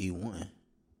they went D1.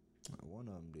 One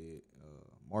of them did.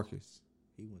 Marcus,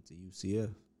 he went to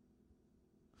UCF.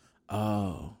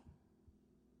 Oh,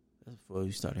 that's before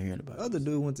you started hearing about The other this.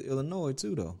 dude went to Illinois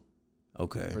too, though.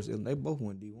 Okay. They both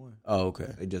went D1. Oh,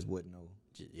 okay. They just wouldn't know.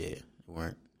 Yeah,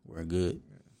 weren't good.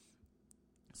 Yeah.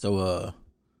 So,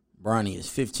 Bronny is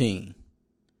 15.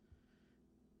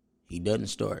 He doesn't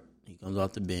start. He comes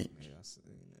off the bench. Yeah, I seen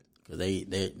that. Cause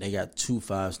they got 2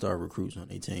 5-star recruits on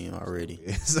their team already.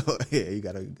 So you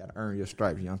gotta earn your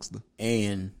stripes, youngster.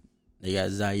 And they got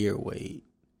Zaire Wade,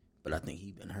 but I think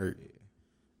he been hurt.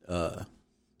 Yeah.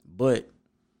 But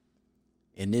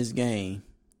in this game,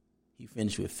 he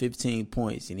finished with 15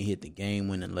 points and he hit the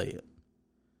game-winning layup.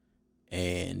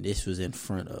 And this was in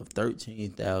front of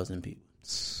 13,000 people.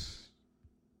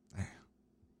 Damn.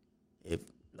 If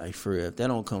that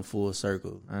don't come full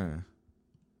circle.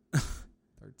 13,000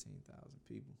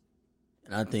 people.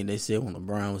 And I think they said when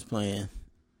LeBron was playing,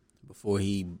 before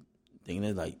he, I think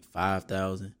that's like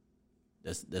 5,000.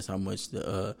 That's how much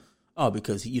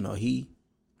because he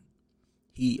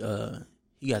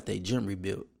got that gym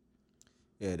rebuilt.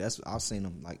 Yeah, I've seen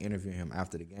him like interviewing him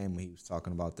after the game when he was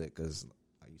talking about that because,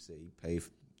 like you said, he paid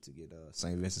to get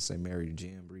St. Vincent St. Mary the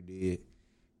gym redid,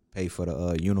 pay for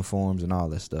the uniforms and all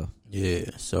that stuff. Yeah,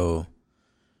 so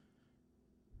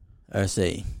I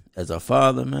say, as a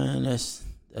father, man, that's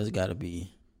got to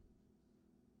be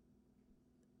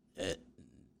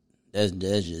that's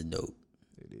just dope.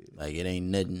 It is. Like it ain't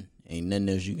nothing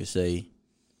else you can say.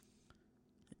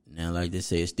 Now, like they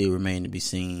say, it still remains to be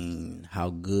seen how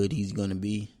good he's gonna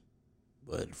be,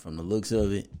 but from the looks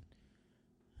of it,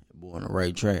 boy on the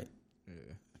right track.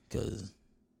 Yeah, because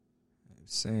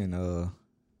saying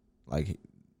like I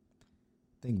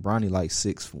think Bronny like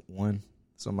 6'1",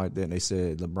 something like that. And they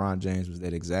said LeBron James was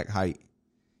that exact height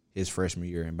his freshman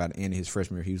year, and by the end of his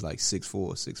freshman year, he was like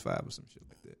 6'4", 6'5", or some shit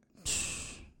like that.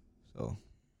 So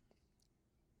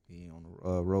he on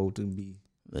the road to be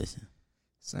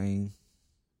same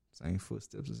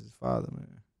footsteps as his father,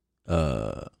 man.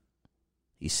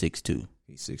 He's 6'2".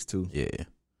 He's 6'2". Yeah.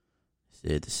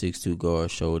 Said the 6'2"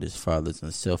 guard showed his father's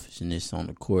unselfishness on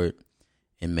the court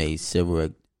and made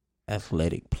several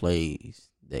athletic plays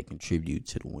that contribute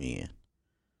to the win.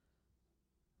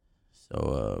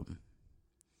 So,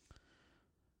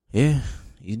 yeah,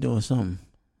 he's doing something.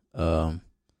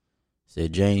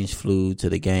 Said James flew to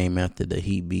the game after the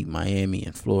Heat beat Miami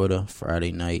in Florida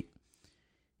Friday night.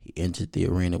 He entered the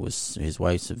arena with his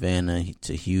wife Savannah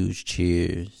to huge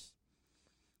cheers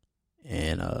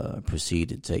and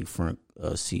proceeded to take front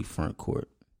court.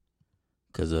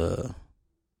 Because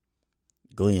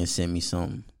Glenn sent me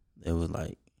something that was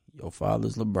like, your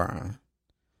father's LeBron,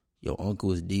 your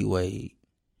uncle is D Wade,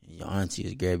 and your auntie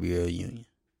is Gabrielle Union.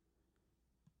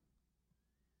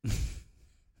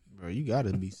 Bro, you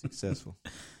gotta be successful.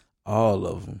 All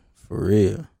of them, for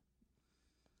real.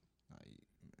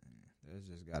 That's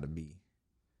just gotta be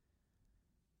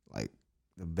like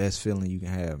the best feeling you can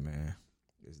have, man.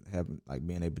 Is having like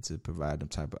being able to provide them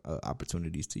type of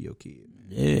opportunities to your kid, man.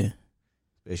 Yeah.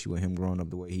 Especially with him growing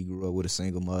up the way he grew up with a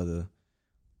single mother.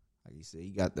 Like you said, he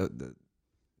got the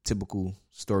typical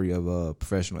story of a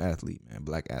professional athlete, man,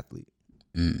 black athlete.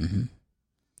 Mm-hmm.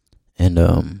 And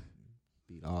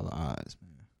beat all the odds, man.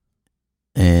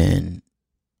 And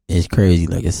it's crazy,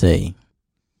 like I say,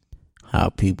 how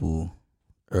people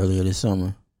earlier this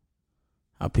summer,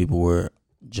 how people were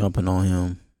jumping on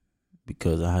him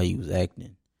because of how he was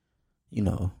acting, you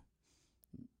know,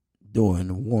 doing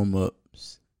the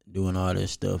warm-ups, doing all that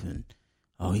stuff, and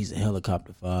oh, he's a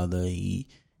helicopter father, he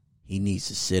needs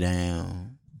to sit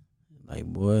down. Like,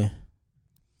 boy,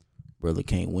 brother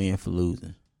can't win for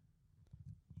losing.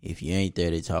 If you ain't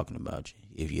there, they talking about you.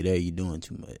 If you're there, you're doing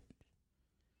too much.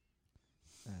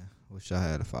 Wish I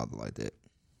had a father like that.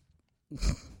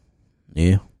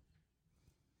 Yeah.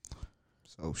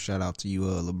 So shout out to you,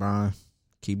 LeBron.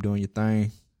 Keep doing your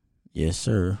thing. Yes,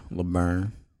 sir,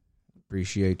 LeBron.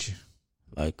 Appreciate you.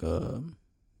 Like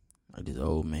this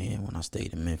old man when I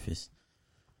stayed in Memphis.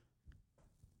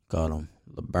 Called him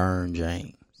LeBron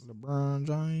James. LeBron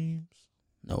James?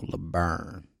 No,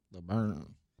 LeBron. LeBron.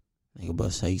 Nigga,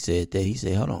 but he said that. He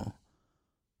said, hold on.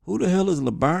 Who the hell is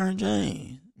LeBron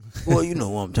James? Boy, you know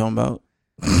what I'm talking about.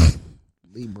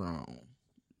 LeBron.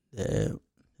 That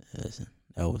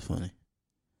was funny.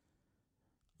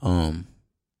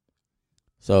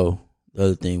 So the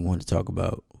other thing we wanted to talk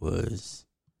about was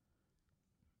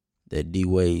that D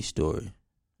Wade story.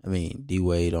 I mean D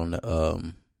Wade on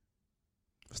the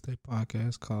What's that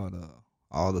podcast called?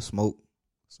 All the Smoke,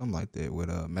 something like that, with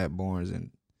Matt Barnes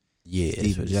and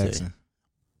Steve Jackson.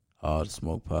 All the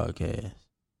Smoke podcast.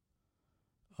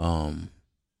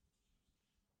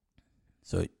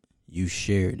 So you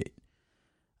shared it.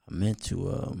 I meant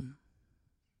to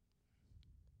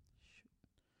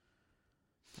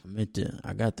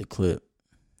I got the clip.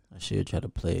 I should try to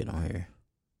play it on here.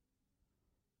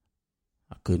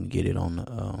 I couldn't get it on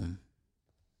the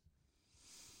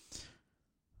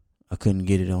I couldn't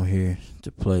get it on here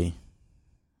to play.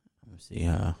 Let me see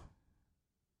how.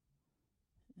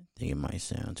 I think it might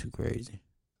sound too crazy.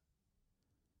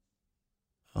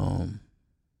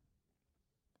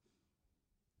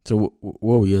 So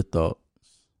what were your thoughts?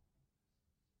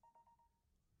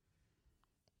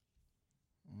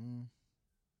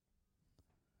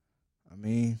 I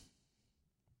mean,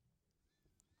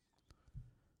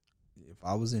 if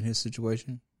I was in his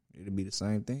situation, it'd be the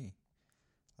same thing.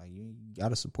 Like, you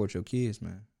gotta support your kids,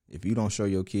 man. If you don't show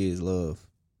your kids love,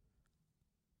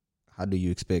 how do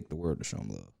you expect the world to show them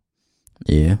love?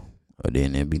 Yeah. Or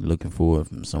then they'll be looking for it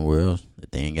from somewhere else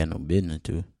that they ain't got no business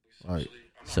to. Right.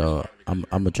 So I'm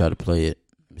gonna try to play it.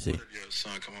 Let me see. What if your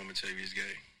son come home and tell you he's gay?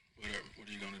 What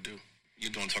are you gonna do?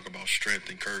 You're gonna talk about strength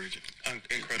and courage.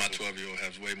 Incredible. My 12-year-old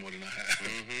has way more than I have.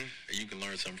 Mm-hmm. And you can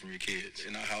learn something from your kids.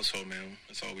 In our household, man,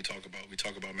 that's all we talk about. We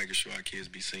talk about making sure our kids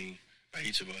be seen by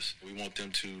each of us. We want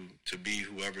them to be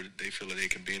whoever they feel that they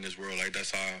can be in this world. Like,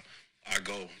 that's our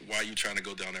goal. Why are you trying to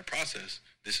go down that process?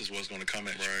 This is what's going to come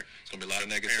at you. It's going to be a lot of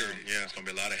negativity. Yeah. It's going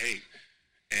to be a lot of hate.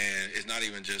 And it's not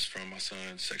even just from my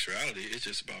son's sexuality. It's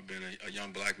just about being a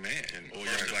young black man or a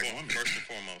young black woman. First and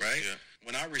foremost. Right? Yeah.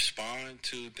 When I respond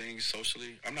to things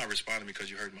socially, I'm not responding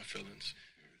because you hurt my feelings.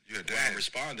 When I'm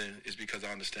responding is because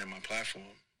I understand my platform.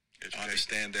 I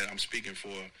understand that I'm speaking for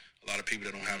a lot of people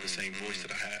that don't have the same voice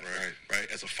that I have, right?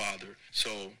 As a father.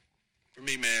 So for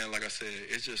me, man, like I said,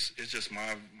 it's just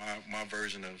my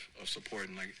version of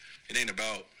supporting. Like, it ain't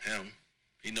about him.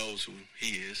 He knows who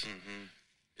he is. Mm-hmm.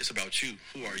 It's about you.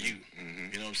 Who are you?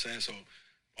 Mm-hmm. You know what I'm saying? So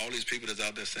all these people that's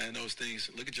out there saying those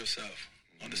things, look at yourself.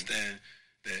 Mm-hmm. Understand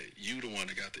that you the one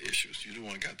that got the issues. You the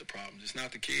one that got the problems. It's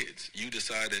not the kids. You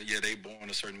decide that, yeah, they born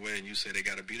a certain way and you say they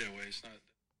got to be that way. It's not.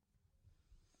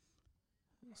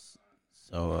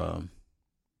 So,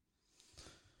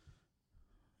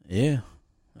 yeah,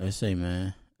 let's say,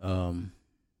 man, at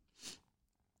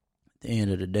the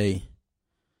end of the day,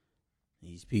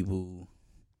 these people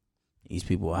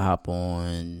hop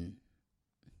on,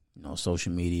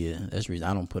 social media. That's the reason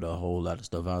I don't put a whole lot of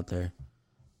stuff out there,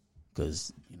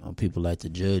 because, people like to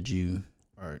judge you.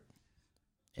 Right.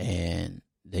 And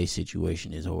their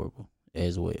situation is horrible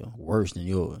as well, worse than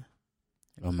yours.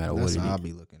 It don't matter what it is. That's how I'll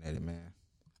be looking at it, man.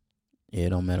 Yeah, it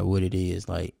don't matter what it is.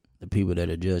 Like, the people that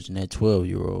are judging that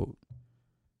 12-year-old,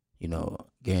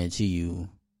 guarantee you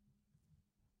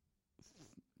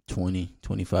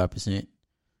 20-25%,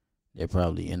 they're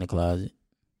probably in the closet.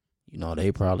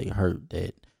 They probably hurt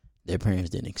that their parents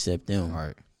didn't accept them.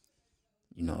 Right.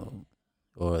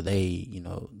 Or they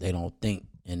don't think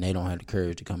and they don't have the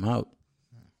courage to come out.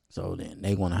 So then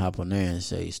they want to hop on there and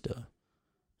say stuff.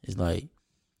 It's like,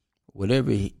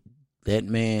 whatever that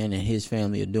man and his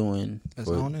family are doing, that's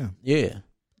on them. Yeah,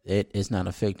 it's not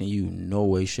affecting you no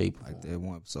way, shape, or form. Like that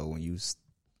one episode when you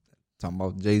talking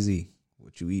about Jay-Z,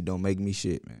 what you eat don't make me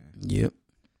shit, man. Yep.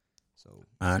 So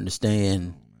I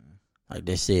understand. Like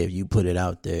they say, if you put it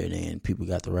out there, then people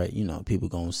got the right. People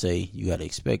gonna say you gotta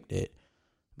expect that.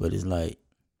 But it's like,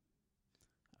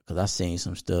 because I seen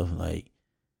some stuff like,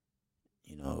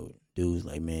 dudes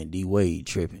like, man, D Wade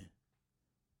tripping.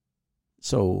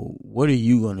 So what are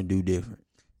you gonna do different?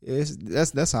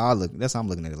 That's how I look. That's how I'm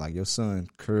looking at it. Like, your son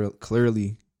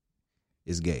clearly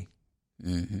is gay.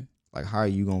 Mm-hmm. Like, how are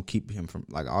you gonna keep him from?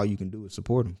 Like, all you can do is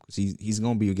support him, because he's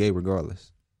gonna be gay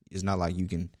regardless. It's not like you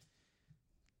can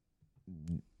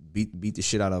beat the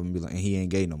shit out of him and be like, and he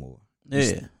ain't gay no more.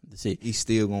 Yeah, that's it. He's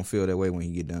still gonna feel that way when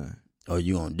he get done. Or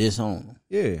you gonna disown him?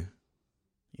 Yeah.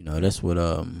 That's what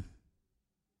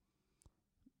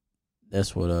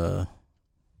That's what a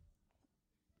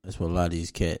lot of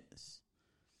these cats,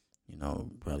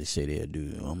 probably say they'll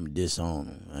do. I'm gonna disown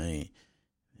them.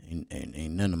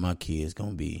 Ain't none of my kids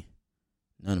gonna be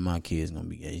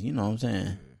gay. You know what I'm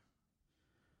saying?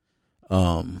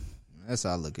 That's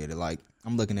how I look at it. Like,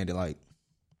 I'm looking at it like,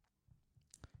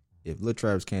 if Lil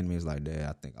Travis came to me and was like, Dad,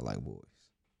 I think I like boys.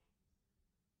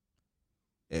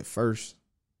 At first,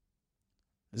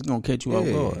 it's gonna catch you off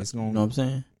guard. It's gonna, you know what I'm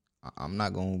saying?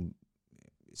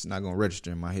 It's not gonna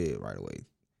register in my head right away.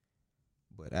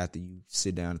 But after you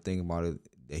sit down and think about it,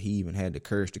 that he even had the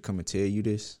courage to come and tell you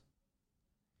this,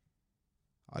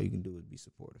 all you can do is be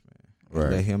supportive, man.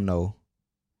 And let him know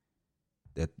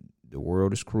that the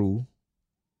world is cruel.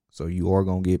 So you are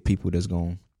going to get people that's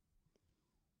going to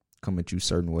come at you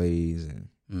certain ways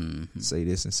and say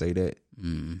this and say that.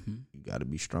 Mm-hmm. You got to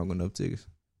be strong enough to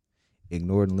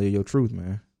ignore it and live your truth,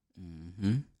 man.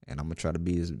 Mm-hmm. And I'm going to try to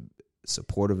be as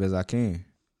supportive as I can.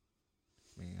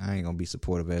 I mean, I ain't going to be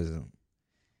supportive as I'm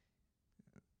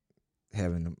not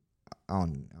even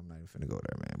finna go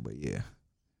there, man. But yeah.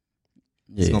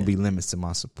 There's going to be limits to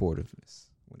my supportiveness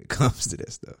when it comes to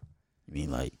that stuff. I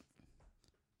mean, like,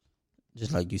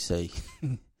 just like you say,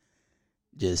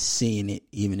 just seeing it,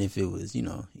 even if it was,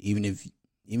 even if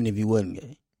you wasn't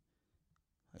gay.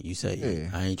 Like you say,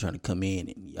 I ain't trying to come in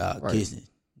and y'all kissing.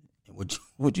 And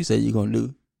what you say you gonna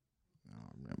do? I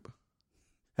don't remember.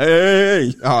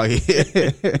 Hey! Oh,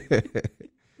 yeah.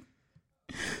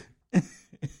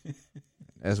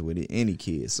 That's with any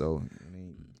kid, so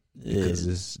because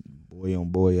it's boy on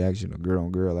boy action or girl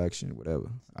on girl action,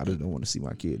 whatever. I just don't want to see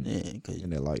my kid in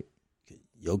that light.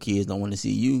 Your kids don't want to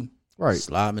see you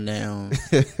slobbing down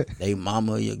they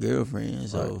mama or your girlfriend.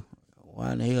 So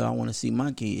why in the hell I want to see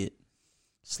my kid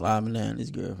slobbing down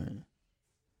his girlfriend?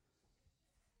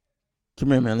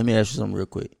 Come here, man. Let me ask you something real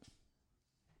quick.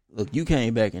 Look, you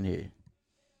came back in here.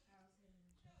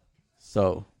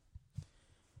 So,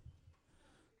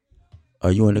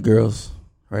 are you into girls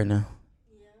right now?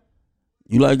 Yeah.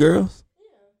 You like girls? Yeah.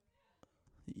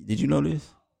 Did you know this?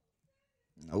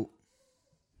 Nope.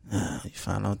 You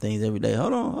find out things every day.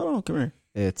 Hold on, come here.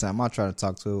 Every time I try to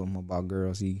talk to him about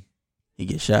girls, he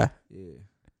gets shy. Yeah.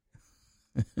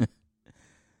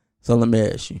 So let me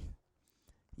ask you.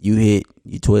 You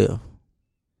 12. Yeah.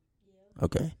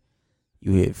 Okay.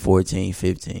 You hit 14,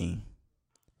 15.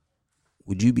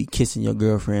 Would you be kissing your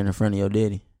girlfriend in front of your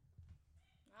daddy?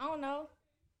 I don't know.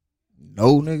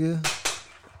 No, nigga.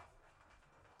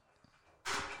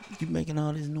 You making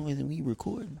all this noise and we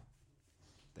recording?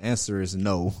 The answer is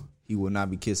no. He will not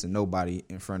be kissing nobody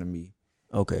in front of me.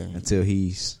 Okay. Until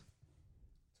he's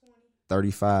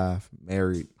 35,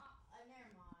 married.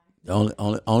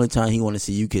 The only time he want to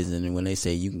see you kissing is when they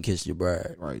say you can kiss your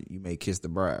bride. Right. You may kiss the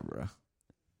bride, bro.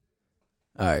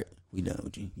 All right. We done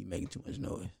with you. You making too much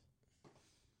noise.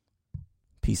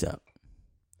 Peace out.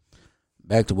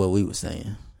 Back to what we were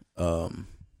saying. Yeah.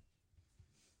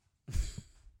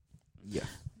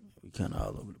 We kind of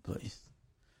all over the place.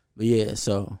 But yeah,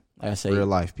 so like I say, real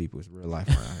life, people. It's real life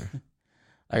around here.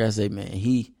 Like I say, man,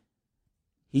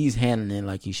 he's handling it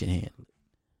like he should handle it.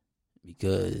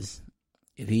 Because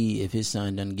if his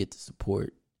son doesn't get the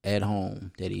support at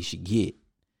home that he should get,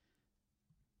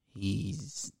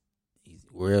 he's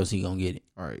where else he gonna get it?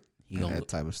 All right. That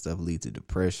type of stuff lead to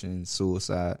depression,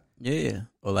 suicide. Yeah.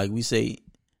 Or like we say,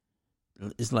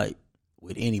 it's like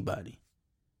with anybody.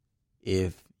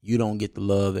 If you don't get the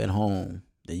love at home,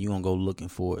 then you're going to go looking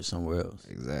for it somewhere else.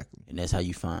 Exactly. And that's how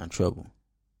you find trouble.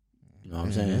 You know what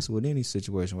I'm saying? That's with any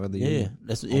situation, whether you're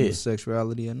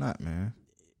homosexuality or not, man.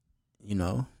 You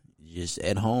know, just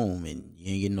at home and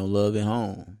you ain't getting no love at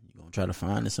home. You're going to try to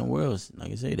find it somewhere else.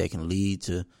 Like I say, that can lead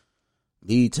to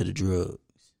the drugs.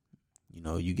 You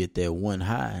know, you get that one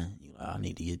high, I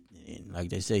need to get, and like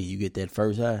they say, you get that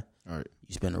first high. All right.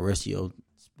 You spend the rest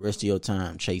of your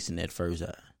time chasing that first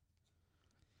high.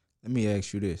 Let me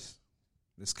ask you this.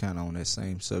 This kind of on that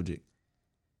same subject.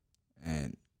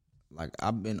 And like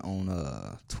I've been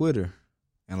on Twitter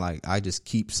and like I just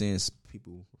keep seeing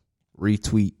people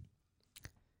retweet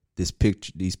these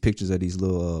pictures of these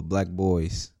little black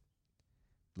boys.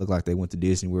 Look like they went to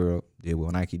Disney World, did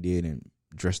what Nike did and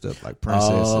dressed up like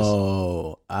princesses.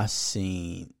 Oh, I've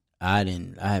seen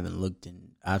the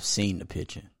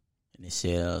picture. And they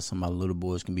said some of my little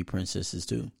boys can be princesses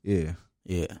too. Yeah.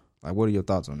 Yeah. Like, what are your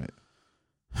thoughts on that?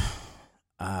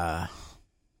 I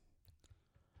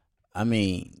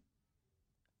mean,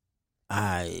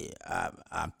 I've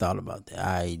thought about that.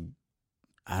 I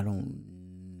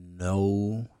don't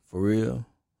know for real.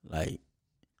 Like,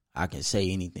 I can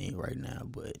say anything right now,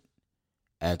 but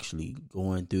actually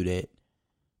going through that,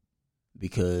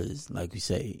 because like we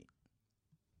say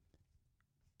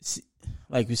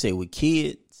with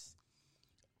kids,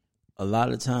 a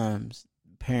lot of times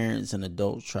parents and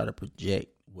adults try to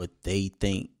project what they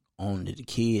think onto the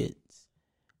kids,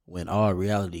 when all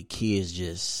reality,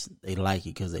 kids they like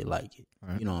it because they like it.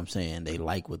 Right. You know what I'm saying? They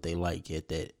like what they like at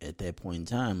that point in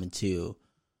time until,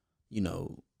 you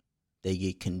know, they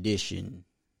get conditioned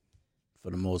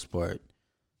for the most part,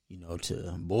 you know,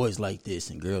 to boys like this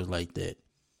and girls like that.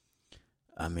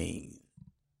 I mean,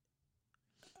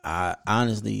 I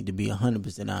honestly, to be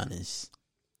 100% honest,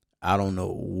 I don't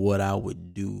know what I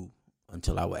would do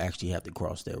until I would actually have to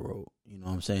cross that road. You know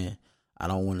what I'm saying? I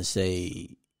don't want to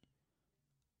say.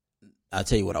 I'll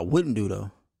tell you what I wouldn't do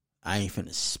though. I ain't finna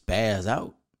spaz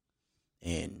out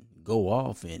and go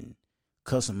off and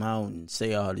cuss him out and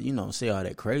say all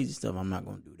that crazy stuff. I'm not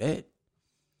gonna do that.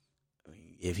 I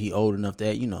mean, if he old enough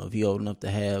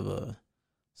to have a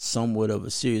somewhat of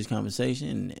a serious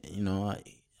conversation,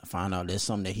 I find out that's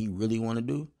something that he really want to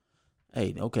do.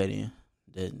 Hey, okay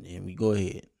then we go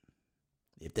ahead.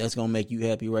 If that's gonna make you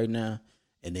happy right now,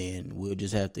 and then we'll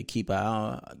just have to keep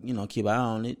our eye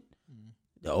on it.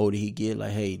 The older he get,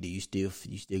 like, hey, do you still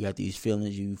got these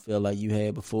feelings you felt like you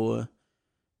had before?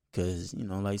 Because,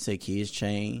 like I say, kids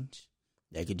change.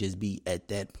 That could just be at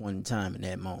that point in time, in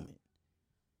that moment.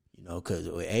 Because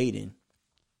with Aiden,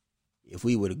 if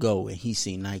we were to go and he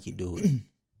seen Nike do it,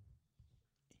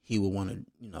 he would want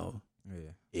to,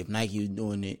 if Nike was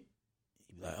doing it,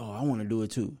 he'd be like, oh, I want to do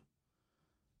it too.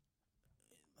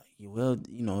 Like, well,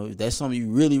 if that's something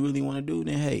you really, really want to do,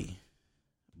 then hey.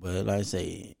 But like I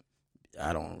say,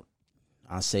 I'll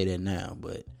say that now,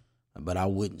 but I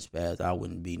wouldn't spaz. I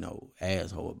wouldn't be no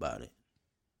asshole about it.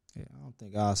 Yeah, I don't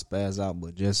think I'll spaz out,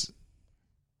 but just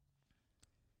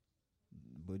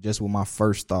with my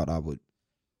first thought, I would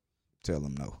tell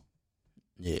him no.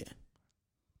 Yeah.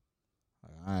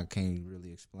 I can't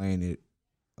really explain it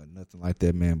or nothing like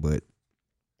that, man, but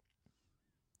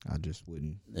I just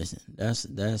wouldn't. Listen, that's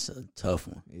a tough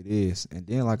one. It is. And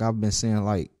then, like, I've been seeing,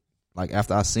 like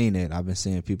after I seen that, I've been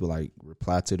seeing people, like,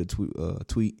 reply to the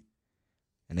tweet,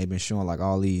 and they've been showing, like,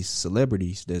 all these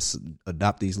celebrities that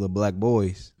adopt these little black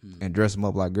boys and dress them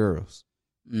up like girls.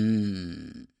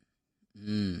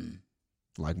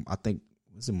 Like, I think,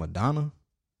 was it Madonna?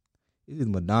 It is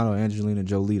Madonna or Angelina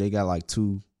Jolie. They got, like,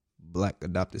 2 black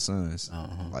adopted sons,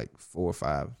 like 4 or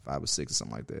 5 or 6 or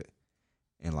something like that.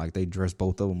 And, like, they dress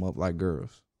both of them up like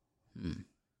girls.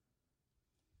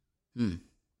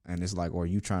 And it's like, are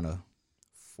you trying to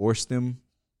force them?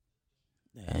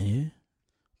 Yeah.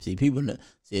 See,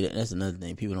 that's another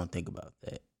thing. People don't think about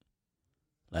that.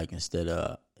 Like, instead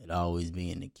of it always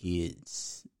being the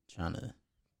kids trying to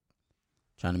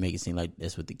make it seem like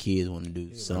that's what the kids want to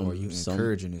do. Yeah, or you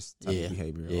encouraging this type of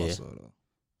behavior also, though.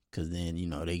 Because then,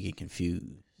 they get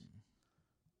confused.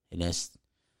 And I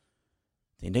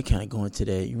think they kind of go into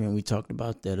that. You remember we talked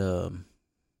about that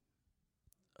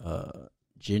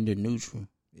gender neutral.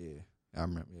 Yeah, I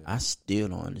remember. Yeah. I still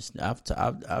don't understand.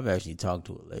 I've actually talked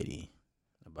to a lady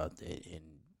about that, and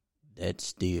that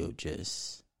still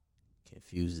just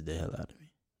confuses the hell out of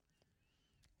me.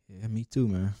 Yeah, me too,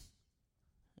 man.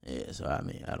 Yeah, so I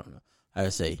mean, I don't know. Like I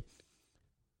say,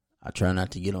 I try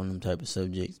not to get on them type of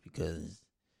subjects because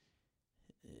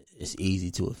it's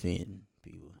easy to offend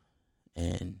people,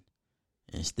 and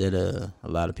instead of a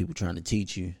lot of people trying to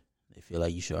teach you, they feel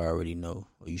like you should already know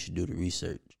or you should do the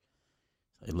research.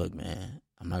 Like, look, man,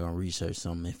 I'm not going to research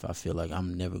something if I feel like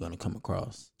I'm never going to come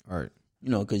across. All right.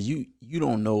 Because you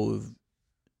don't know if,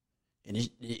 and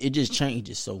it just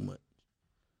changes so much.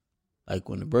 Like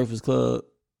when the Breakfast Club,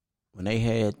 when they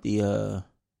had they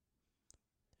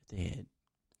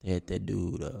had that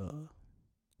dude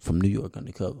from New York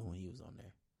undercover when he was on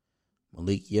there,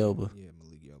 Malik Yoba. Yeah,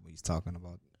 Malik Yoba. He's talking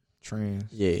about trans.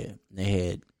 Yeah,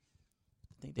 I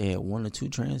think they had 1 or 2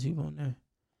 trans people on there.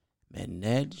 Man,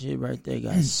 that shit right there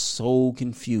got so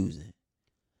confusing.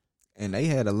 And they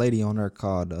had a lady on there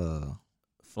called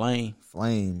Flame.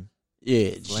 Yeah,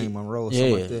 Flame Monroe or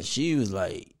something like that. She was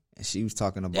like, and she was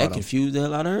talking about that confused the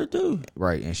hell out of her too.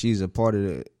 Right, and she's a part of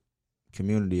the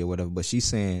community or whatever. But she's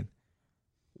saying,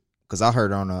 because I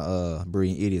heard her on a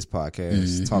Brilliant Idiots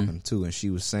podcast talking too, and she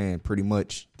was saying pretty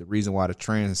much the reason why the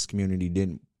trans community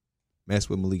didn't mess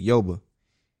with Malik Yoba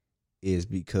is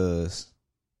because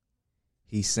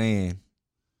he's saying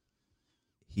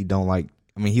he don't like.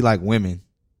 I mean, he like women,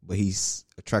 but he's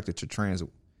attracted to trans.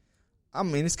 I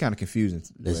mean, it's kind of confusing.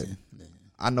 Listen.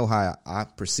 I know how I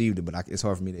perceived it, but it's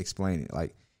hard for me to explain it.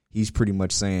 Like, he's pretty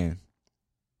much saying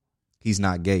he's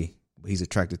not gay, but he's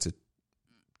attracted to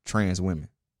trans women.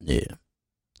 Yeah.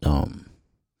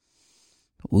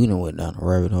 We done went down a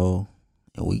rabbit hole,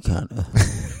 and we kind of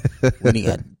we didn't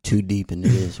got too deep into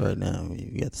this right now.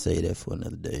 We got to say that for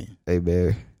another day. Hey,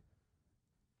 Barry.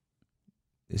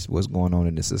 It's what's going on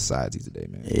in the society today,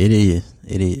 man. It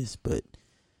is, but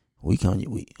we can't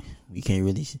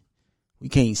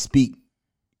speak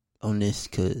on this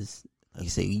because, like I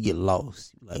say, we get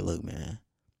lost. Like, look, man,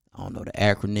 I don't know the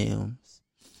acronyms.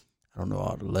 I don't know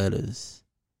all the letters.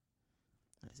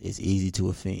 It's easy to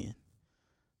offend.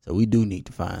 So we do need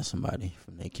to find somebody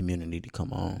from that community to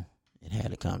come on and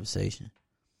have a conversation.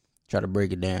 Try to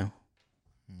break it down.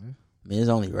 Mm-hmm. mean, it's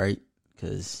only right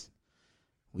because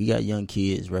we got young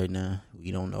kids right now.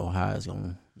 We don't know how it's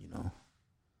gonna,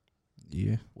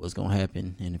 what's gonna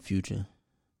happen in the future.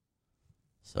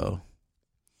 So,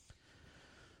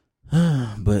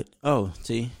 but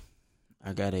see,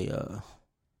 I got a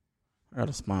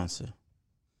sponsor.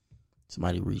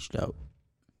 Somebody reached out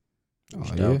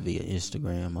via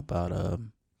Instagram about a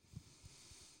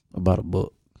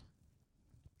book.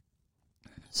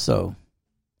 So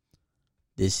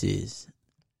this is,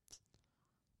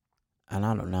 and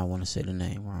I do not want to say the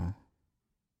name wrong.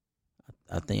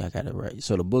 I think I got it right.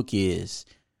 So the book is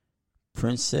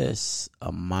Princess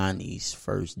Amani's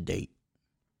First Date.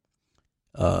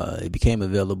 It became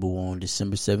available on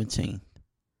December 17th.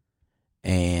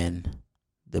 And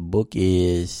the book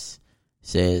says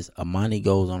Amani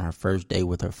goes on her first date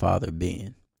with her father,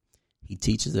 Ben. He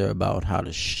teaches her about how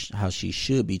she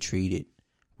should be treated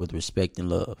with respect and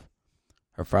love.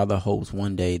 Her father hopes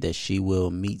one day that she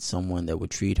will meet someone that will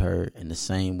treat her in the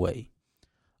same way.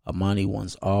 Amani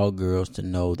wants all girls to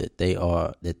know that they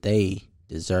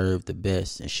deserve the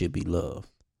best and should be loved.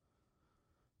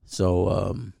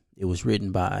 So it was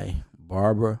written by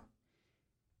Barbara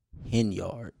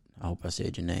Hinyard. I hope I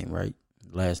said your name right,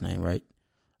 last name right.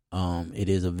 It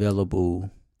is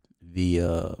available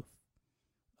via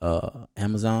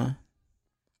Amazon,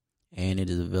 and it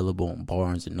is available on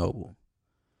Barnes & Noble.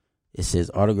 It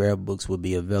says autographed books will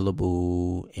be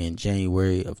available in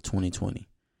January of 2020.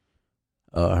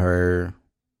 Her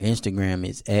Instagram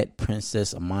is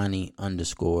 @PrincessAmani_, and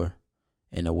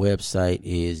the website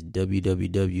is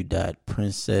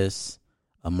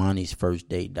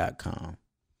www.princessamanisfirstdate.com.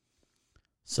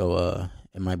 So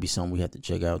it might be something we have to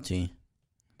check out, T.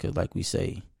 Because like we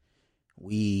say,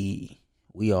 we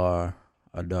are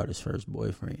our daughter's first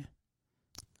boyfriend.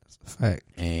 That's a fact.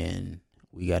 And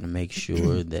we got to make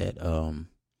sure that,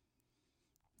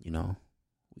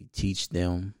 we teach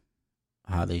them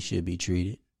how they should be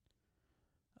treated.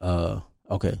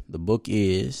 Okay, the book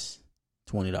is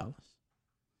 $20.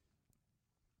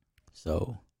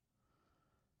 So,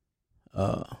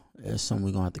 that's something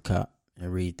we're going to have to cop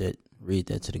and read that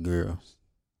to the girls.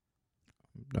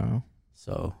 No.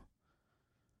 So,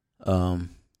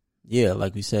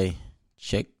 like we say,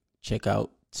 check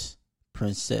out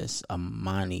Princess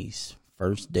Amani's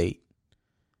First Date.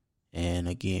 And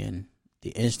again,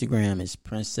 the Instagram is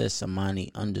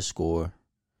PrincessAmani_, and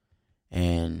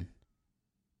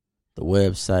the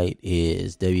website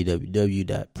is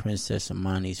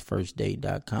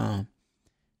www.princessamanisfirstdate.com,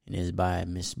 and it's by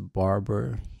Miss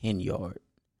Barbara Hinyard.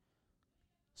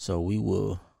 So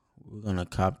we're gonna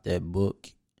cop that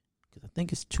book because I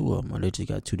think it's two of them, or they just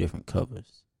got two different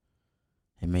covers.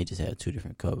 They may just have two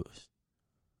different covers,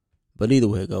 but either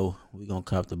way it go, we're gonna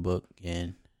cop the book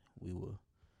and we will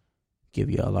give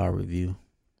y'all our review.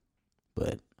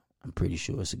 But I'm pretty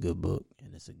sure it's a good book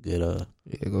and it's a good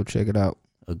go check it out.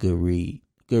 A good read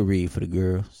for the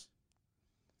girls.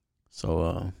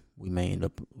 So we may end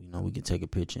up, we can take a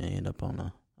picture and end up on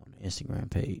the Instagram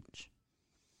page.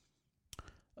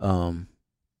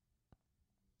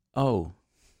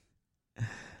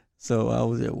 So I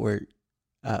was at work.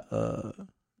 This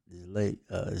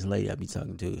lady I be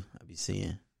talking to, I be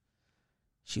seeing.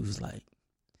 She was like,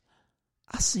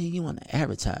 "I seen you on the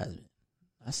advertisement."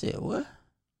 I said, "What?" I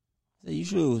said, "You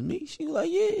sure it was me?" She was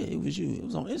like, "Yeah, it was you. It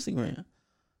was on Instagram." I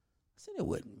said, "It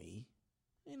wasn't me.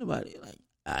 Ain't nobody,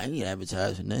 I ain't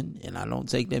advertised for nothing, and I don't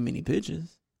take that many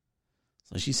pictures."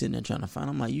 So she's sitting there trying to find.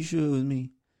 I'm like, "You sure it was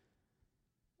me?"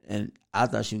 And I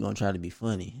thought she was gonna try to be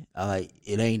funny. I like,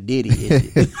 "It ain't Diddy,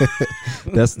 is it?"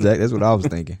 That's what I was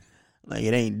thinking. Like,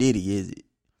 "It ain't Diddy, is it?"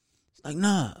 It's like,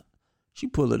 "Nah." She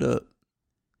pull it up.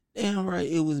 Damn right,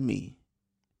 it was me.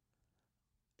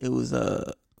 It was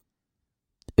when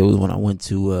I went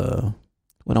to that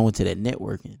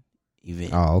networking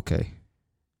event. Oh, okay.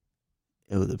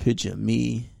 It was a picture of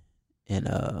me and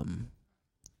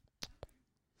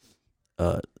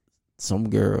some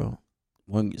girl,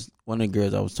 one of the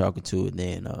girls I was talking to, and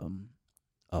then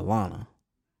Alana,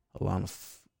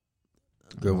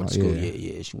 girl went to school.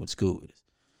 Yeah, she went to school with us,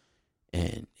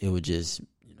 and it was just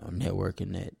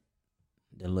networking that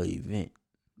little event.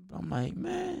 But I'm like,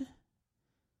 man,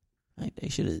 they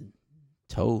should have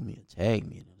told me or tagged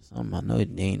me or something. I know they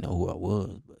didn't know who I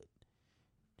was, but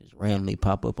just randomly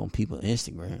pop up on people's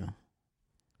Instagram.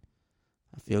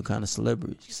 I feel kind of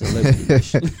celebrity.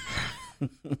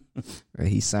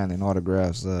 He's signing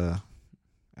autographs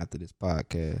after this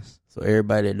podcast. So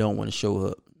everybody that don't want to show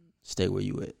up, stay where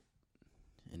you at,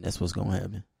 and that's what's gonna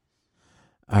happen.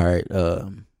 All right,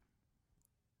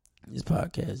 this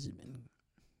podcast has been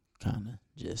kind of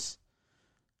just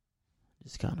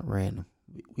kind of random,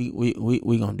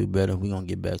 we gonna do better. We gonna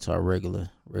get back to our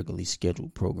regularly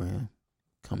scheduled program.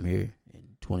 Come here in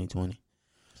 2020.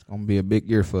 It's gonna be a big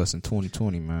year for us in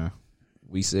 2020, man.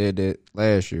 We said that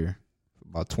last year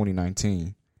about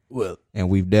 2019. Well, and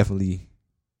we've definitely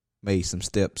made some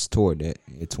steps toward that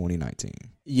in 2019.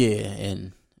 Yeah,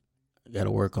 and I got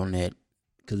to work on that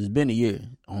because it's been a year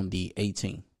on the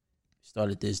 18th.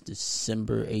 Started this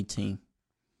December 18th,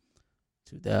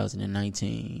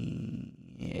 2019,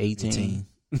 2018.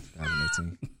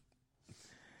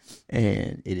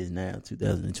 And it is now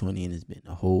 2020, and it's been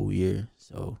a whole year.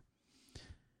 So,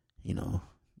 you know,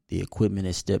 the equipment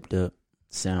has stepped up,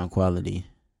 sound quality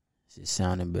is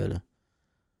sounding better.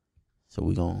 So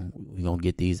we gonna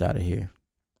get these out of here.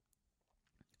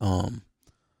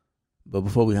 But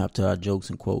before we hop to our jokes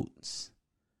and quotes,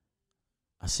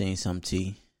 I seen some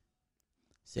T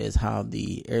says how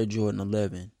the Air Jordan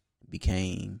 11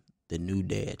 became the new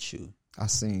dad shoe. I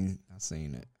seen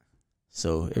it.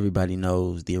 So everybody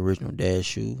knows the original dad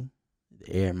shoe, the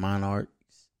Air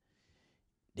Monarchs,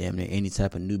 damn near any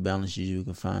type of New Balance shoes you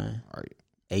can find, right?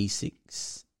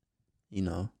 Asics, you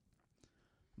know.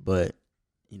 But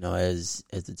you know, as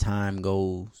the time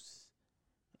goes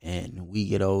and we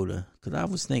get older, because I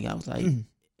was like,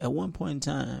 at one point in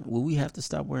time, will we have to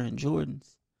stop wearing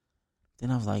Jordans? Then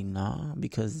I was like, nah,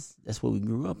 because that's what we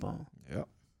grew up on. Yep.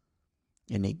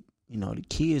 And they, you know, the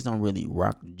kids don't really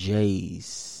rock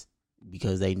J's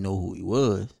because they know who he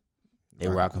was. They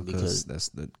rock him because that's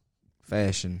the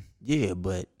fashion. Yeah,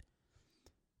 but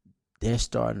they're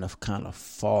starting to kind of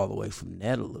fall away from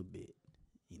that a little bit.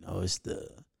 You know, it's the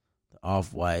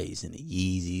Off-Whites and the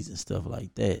Yeezys and stuff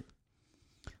like that.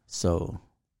 So,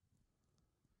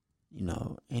 you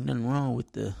know, ain't nothing wrong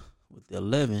with the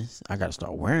 11s. I got to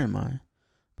start wearing mine.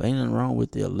 But ain't nothing wrong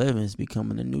with the 11s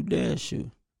becoming a new dad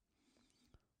shoe.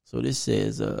 So this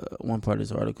says, one part of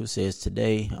this article says,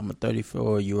 today I'm a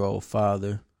 34-year-old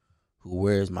father who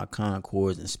wears my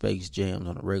Concords and Space Jams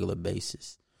on a regular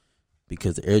basis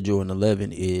because the Air Jordan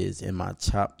 11 is in my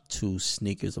top 2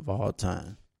 sneakers of all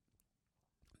time.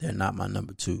 They're not my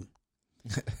number 2.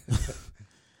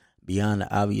 Beyond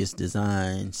the obvious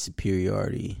design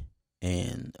superiority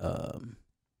and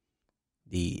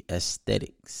the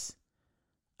aesthetics,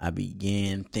 I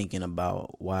began thinking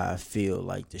about why I feel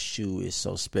like the shoe is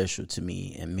so special to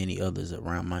me and many others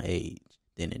around my age.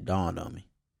 Then it dawned on me.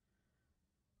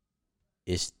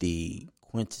 It's the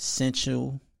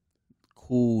quintessential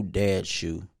cool dad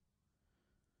shoe.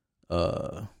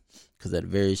 Because at a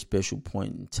very special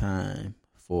point in time,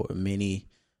 for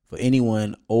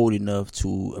anyone old enough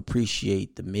to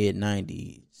appreciate the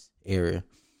mid-90s era,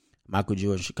 Michael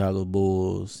Jordan, Chicago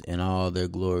Bulls, and all their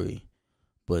glory,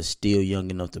 but still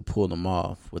young enough to pull them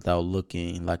off without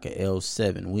looking like a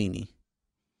L7 weenie.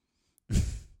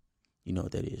 You know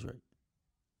what that is, right?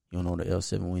 You don't know what an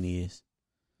L7 weenie is?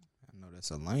 I know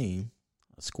that's a lane.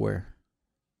 A square.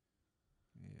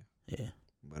 Yeah.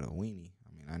 But a weenie.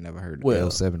 I mean, I never heard of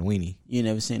L7 weenie. You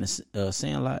never seen a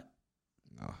Sandlot?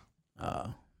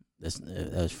 No.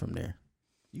 That's from there.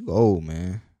 You old,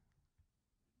 man.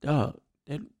 Dog,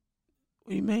 what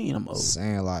do you mean I'm old?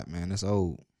 Sandlot, man, that's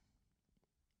old.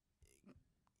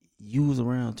 You was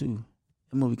around too.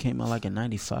 That movie came out like in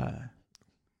 95.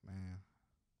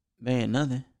 Man,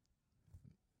 nothing.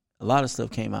 A lot of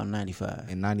stuff came out in 95.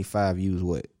 In 95, you was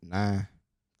what? 9,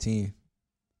 10,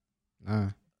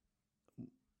 9.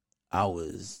 I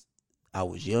was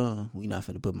young. We not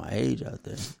finna put my age out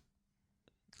there.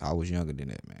 I was younger than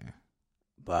that, man.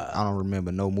 But I don't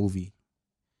remember no movie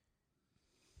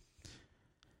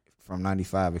from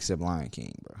 95 except Lion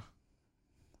King, bro.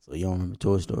 So you don't remember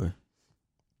Toy Story?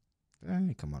 That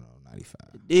ain't come out on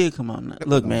 95. It did come out.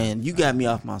 Look, man, you got me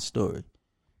off my story.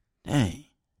 Dang.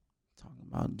 Talking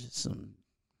about just some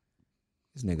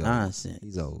this nigga nonsense.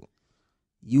 He's old.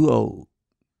 You old.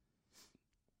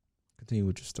 Continue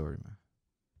with your story, man.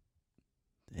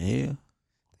 The hell?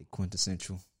 The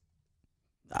quintessential.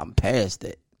 I'm past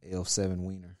that. L7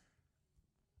 wiener.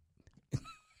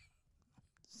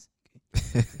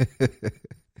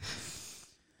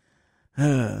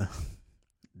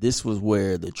 This was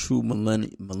where the true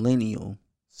millennial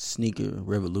sneaker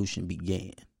revolution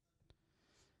began.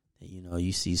 You know,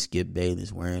 you see Skip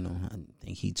Bayless wearing them. I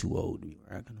think he too old to be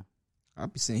rocking them. I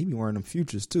be saying he be wearing them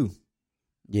Futures too.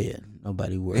 Yeah,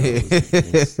 nobody wears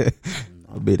those.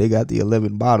 I bet they got the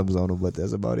 11 bottoms on them, but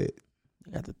that's about it.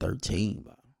 They got the 13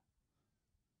 bottom.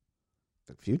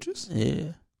 The Futures?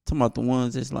 Yeah. Talking about the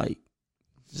ones that's like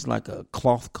just like a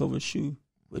cloth covered shoe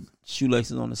with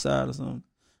shoelaces on the side or something.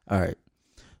 All right. It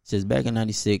says back in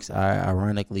 96, I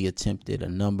ironically attempted a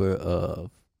number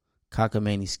of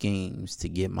cockamamie schemes to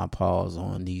get my paws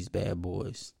on these bad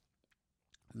boys,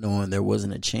 knowing there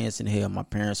wasn't a chance in hell my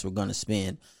parents were going to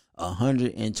spend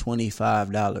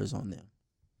 $125 on them.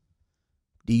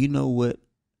 Do you know what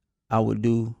I would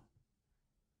do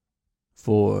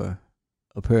for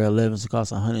a pair of 11s that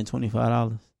cost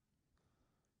 $125?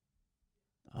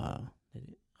 I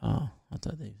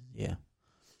thought yeah.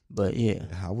 But yeah.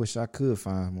 I wish I could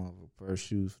find one of a pair of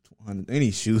shoes for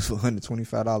any shoes for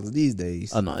 $125 these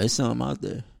days. Oh no, it's something out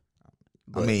there.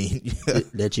 I mean,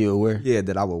 that you'll wear? Yeah,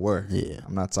 that I would wear. Yeah.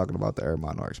 I'm not talking about the Air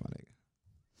Monarchs,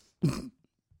 my nigga.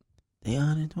 They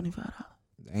 $125.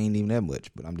 They ain't even that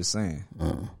much, but I'm just saying.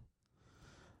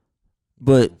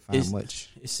 But much.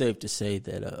 It's safe to say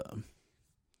that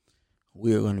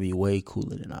we are going to be way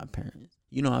cooler than our parents.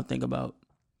 You know, I think about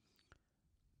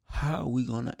how are we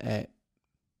going to act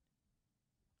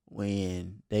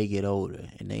when they get older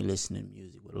and they listen to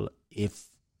music, if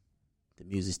the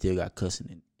music still got cussing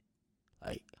in it.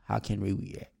 Like, how can we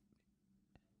react?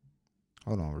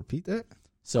 Hold on, repeat that.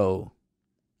 So,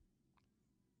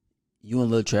 you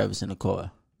and Lil Travis in the car,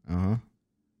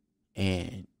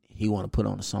 and he want to put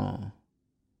on a song,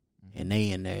 and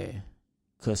they in there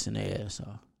cussing their ass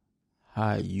off.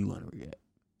 How are you gonna react?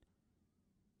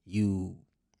 You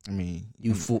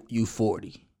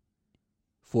 40,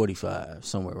 45,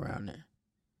 somewhere around there.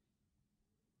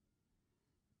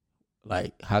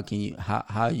 Like, how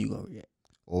are you gonna react?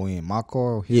 Or in my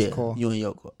car or his car? You in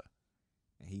your car.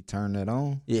 And he turned that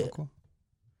on? Yeah. I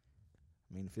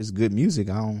mean, if it's good music,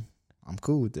 I'm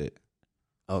cool with that.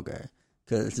 Okay.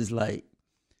 Because it's like,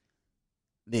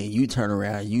 then you turn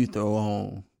around, you throw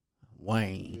on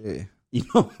Wayne. Yeah. You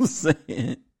know what I'm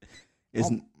saying?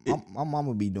 My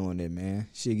mama be doing that, man.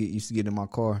 She used to get in my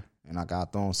car, and I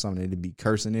got thrown something that'd be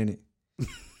cursing in it.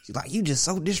 She's like, you just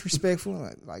so disrespectful.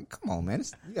 Like, come on, man.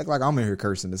 You act like I'm in here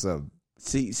cursing this up.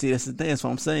 See, that's the thing. That's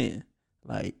what I'm saying.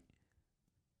 Like,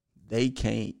 we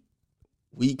can't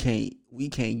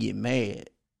get mad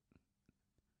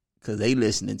because they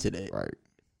listening to that. Right.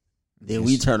 Then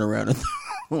we turn around and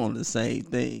throw on the same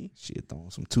thing. Shit, throwing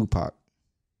some Tupac.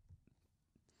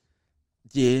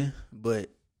 Yeah, but,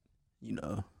 you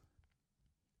know.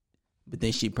 But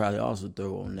then she probably also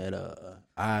throw on that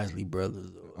Isley Brothers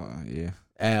or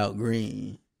Al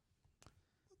Green.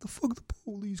 What the fuck, the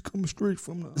police coming straight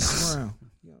from the ground?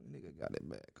 Young nigga got it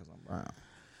back because I'm brown.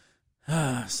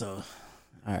 So,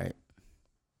 all right.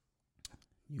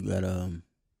 You got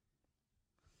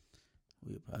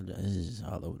we apologize. This is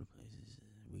all over the place.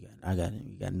 We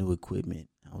got new equipment.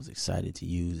 I was excited to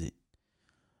use it.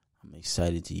 I'm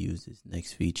excited to use this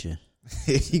next feature.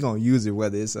 He gonna use it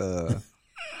whether it's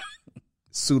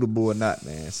suitable or not,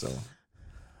 man. So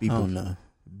I don't know.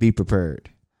 Be prepared.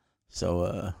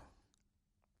 So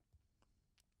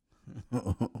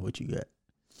what you got?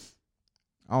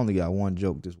 I only got one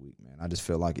joke this week, man. I just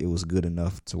felt like it was good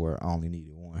enough to where I only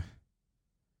needed one.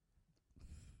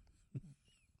 I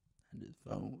just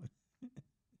found one.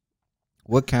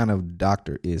 What kind of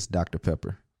doctor is Dr.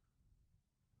 Pepper?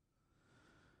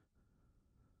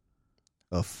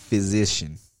 A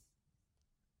physician.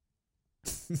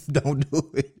 Don't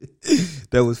do it.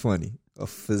 That was funny. A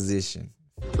physician.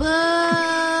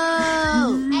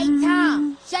 Whoa! Hey,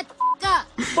 Tom, shut the fuck up.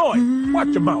 Boy, watch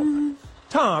your mouth.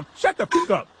 Tom, shut the fuck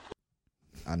up.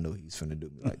 I knew he was finna do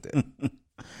me like that.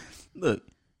 Look,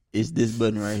 it's this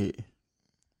button right here.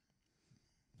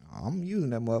 I'm using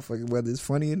that motherfucker whether it's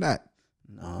funny or not.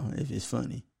 No, if it's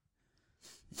funny.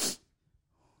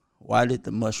 Why did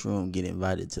the mushroom get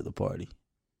invited to the party?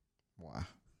 Why?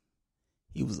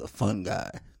 He was a fun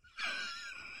guy.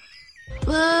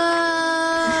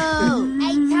 Whoa!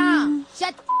 Hey, Tom,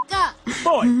 shut the fuck up.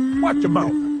 Boy, watch your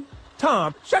mouth.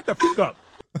 Tom, shut the fuck up.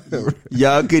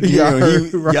 Y'all couldn't hear him.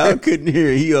 Y'all couldn't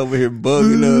hear him. He over here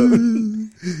bugging up.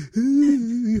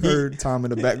 You heard Tom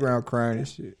in the background crying and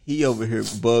shit. He over here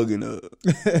bugging up.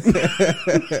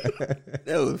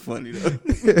 That was funny though.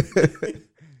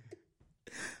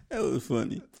 That was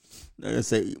funny. Like I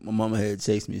say, my mama had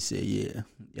texted me and said, "Yeah,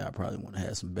 y'all probably want to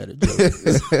have some better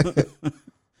jokes."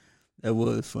 That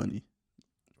was funny.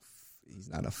 He's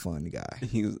not a fun guy.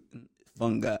 He was a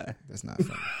fun guy. That's not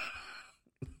funny.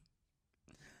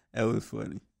 That was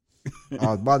funny. I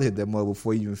was about to hit that mug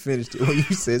before you even finished it when you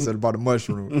said something about the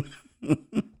mushroom.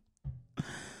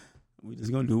 We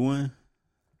just gonna do one?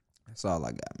 That's all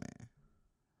I got,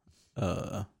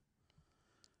 man.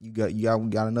 You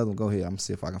got another one? Go ahead. I'm gonna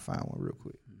see if I can find one real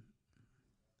quick.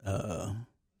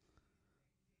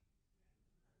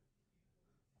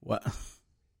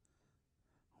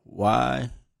 Why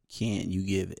can't you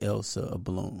give Elsa a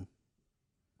balloon?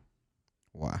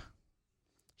 Why?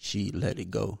 She let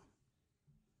it go.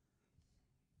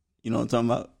 You know what I'm talking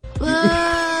about? Boo!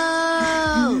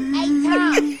 Hey,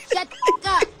 Tom, shut the fuck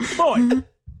up. Boy,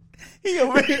 He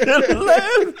over here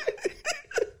laughing.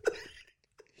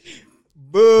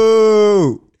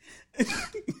 Boo! You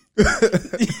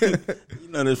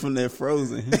know that's from that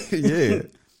Frozen. Yeah.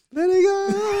 Let it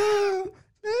go.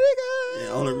 Let it go.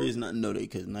 The only reason I know that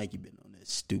because Nike been on that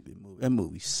stupid movie. That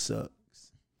movie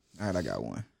sucks. All right, I got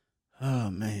one. Oh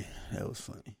man, that was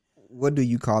funny. What do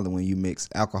you call it when you mix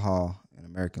alcohol and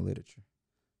American literature?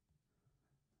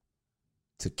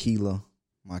 Tequila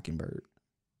Mockingbird.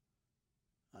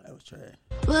 Oh, that was trash.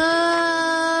 Boo!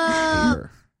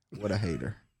 Hater. What a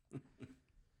hater.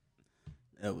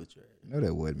 That was trash. No,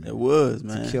 that wasn't. That was,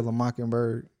 man. Tequila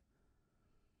Mockingbird.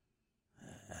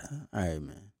 All right,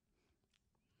 man.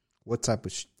 What type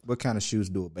of what kind of shoes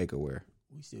do a baker wear?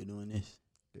 We still doing this?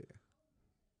 Yeah.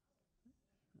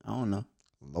 I don't know.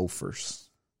 Loafers.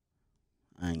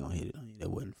 I ain't gonna hit it on you. That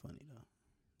wasn't funny though.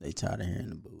 They tired of hearing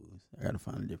the boos. I gotta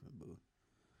find a different boo.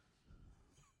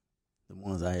 The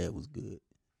ones I had was good.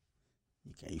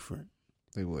 You can't front.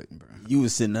 They wasn't, bro. You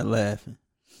was sitting there laughing.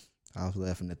 I was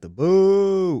laughing at the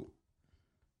boo.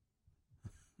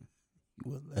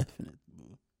 You was laughing at the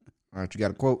boo. All right, you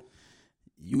got a quote?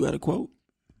 You got a quote?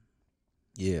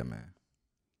 Yeah, man.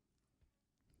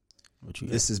 What you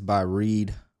got? This is by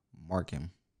Reed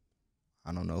Markham.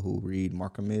 I don't know who Reed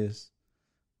Markham is,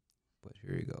 but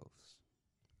here he goes.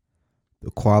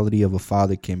 The quality of a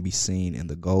father can be seen in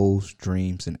the goals,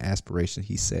 dreams, and aspirations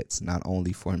he sets, not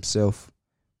only for himself,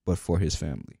 but for his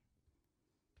family.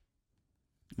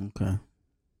 Okay.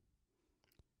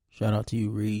 Shout out to you,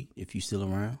 Reed, if you still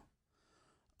around.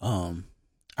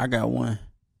 I got one,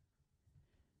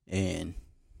 and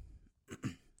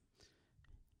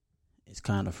it's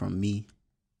kind of from me.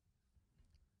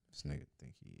 This nigga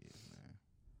think he is, man.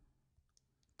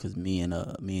 Cause me and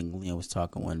Glenn was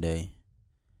talking one day,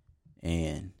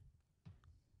 and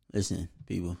listen,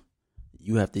 people,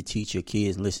 you have to teach your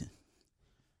kids. Listen.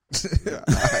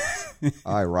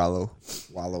 All right, Wallow.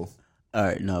 All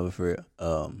right, no, but for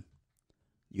real,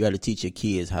 you got to teach your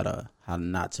kids how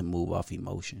not to move off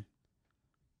emotion.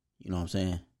 You know what I'm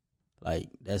saying? Like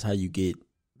that's how you get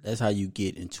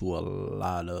into a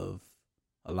lot of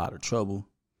trouble,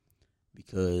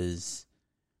 because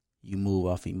you move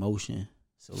off emotion.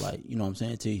 So like, you know what I'm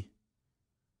saying, T?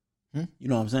 You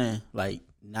know what I'm saying? Like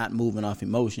not moving off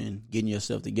emotion, getting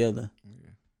yourself together.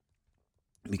 Yeah.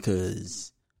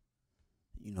 Because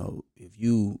you know, if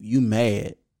you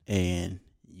mad and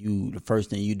the first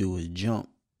thing you do is jump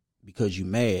because you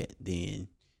mad, then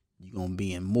you're going to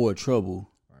be in more trouble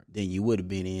than you would have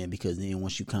been in, because then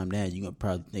once you calm down, you're going to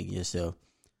probably think to yourself,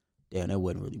 damn, that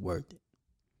wasn't really worth it.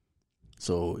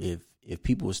 So if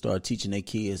people would start teaching their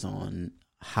kids on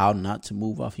how not to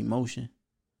move off emotion,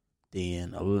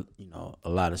 then a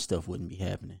lot of stuff wouldn't be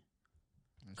happening.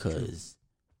 Because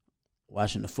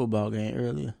watching the football game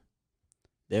earlier,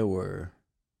 there were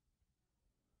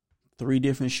 3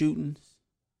 different shootings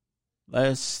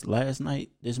last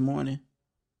night, this morning.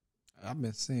 I've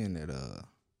been seeing it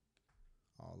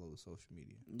all over social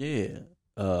media. Yeah.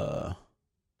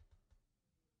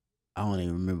 I don't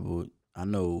even remember. I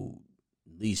know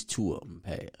at least 2 of them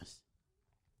passed.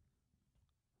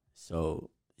 So,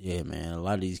 yeah, man, a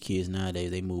lot of these kids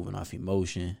nowadays, they moving off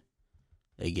emotion.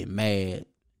 They get mad,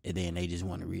 and then they just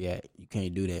want to react. You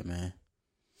can't do that, man.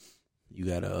 You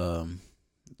got to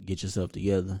get yourself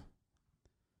together.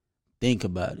 Think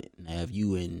about it. Now, if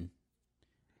you're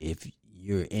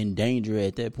in danger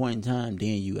at that point in time,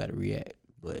 then you got to react.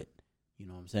 But, you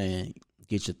know what I'm saying?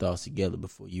 Get your thoughts together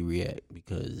before you react,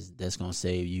 because that's going to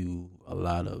save you a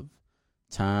lot of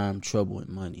time, trouble, and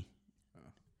money.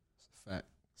 It's a fact.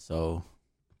 So,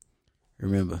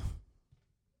 remember,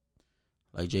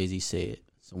 like Jay-Z said,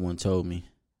 someone told me,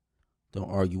 don't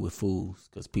argue with fools,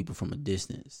 because people from a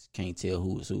distance can't tell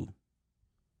who is who.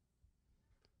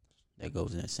 That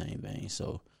goes in that same vein.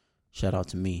 So, shout out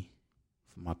to me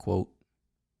for my quote.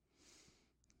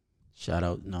 Shout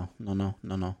out, no.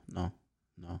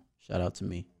 Shout out to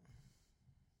me.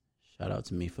 Shout out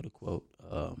to me for the quote,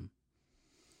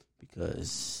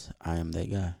 because I am that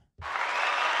guy.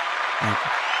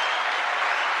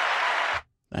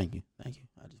 Thank you. I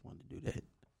just wanted to do that.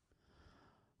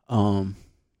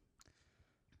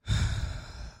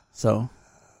 So,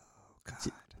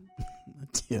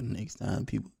 until next time,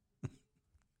 people.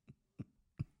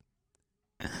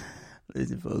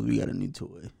 Listen, folks, we got a new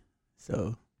toy,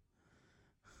 so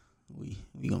we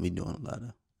gonna be doing a lot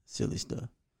of silly stuff,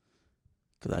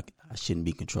 because I shouldn't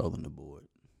be controlling the board.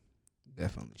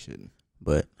 Definitely shouldn't.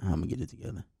 But I'm gonna get it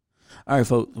together. All right,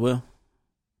 folks. Well,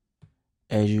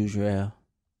 as usual,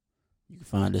 you can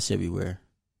find us everywhere.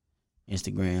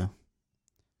 Instagram,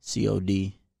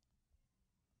 COD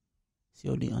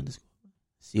 _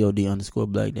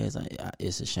 Black Dads.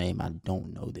 It's a shame I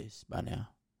don't know this by now.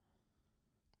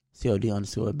 COD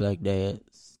 _ Black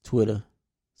Dads. Twitter.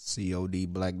 COD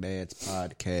Black Dads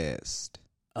Podcast.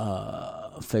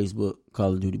 Facebook,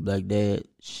 Call of Duty Black Dad.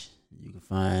 You can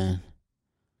find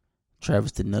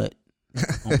Travis the Nut.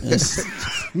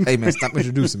 Hey man, stop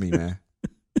introducing me, man.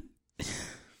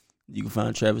 You can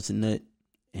find Travis the Nut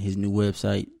and his new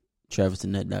website,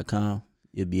 TravisTheNut.com.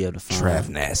 You'll be able to find Trav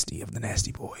Nasty of the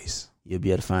Nasty Boys. You'll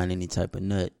be able to find any type of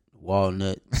nut,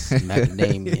 walnuts,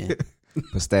 macadamia,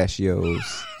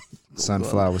 pistachios,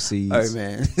 sunflower seeds. All right,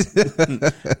 man.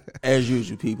 As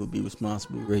usual, people, be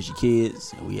responsible, raise your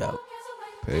kids, and we out.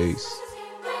 Peace.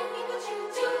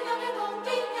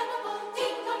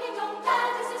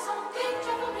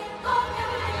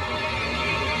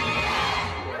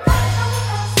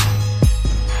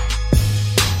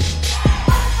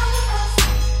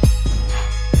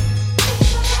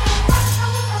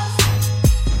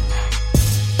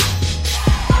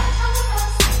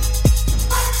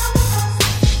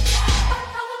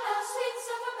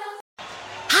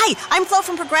 I'm Flo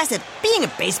from Progressive. Being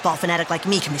a baseball fanatic like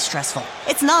me can be stressful.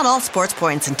 It's not all sports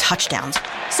points and touchdowns.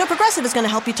 So Progressive is going to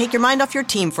help you take your mind off your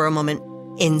team for a moment.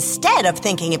 Instead of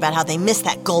thinking about how they missed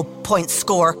that goal point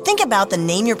score, think about the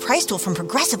Name Your Price tool from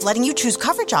Progressive, letting you choose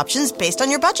coverage options based on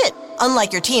your budget.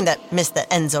 Unlike your team that missed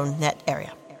the end zone net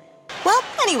area. Well,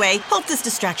 anyway, hope this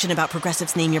distraction about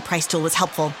Progressive's Name Your Price tool was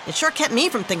helpful. It sure kept me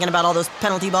from thinking about all those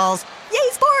penalty balls. Yay,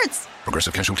 sports!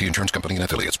 Progressive Casualty Insurance Company and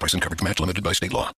Affiliates. Price and coverage match limited by state law.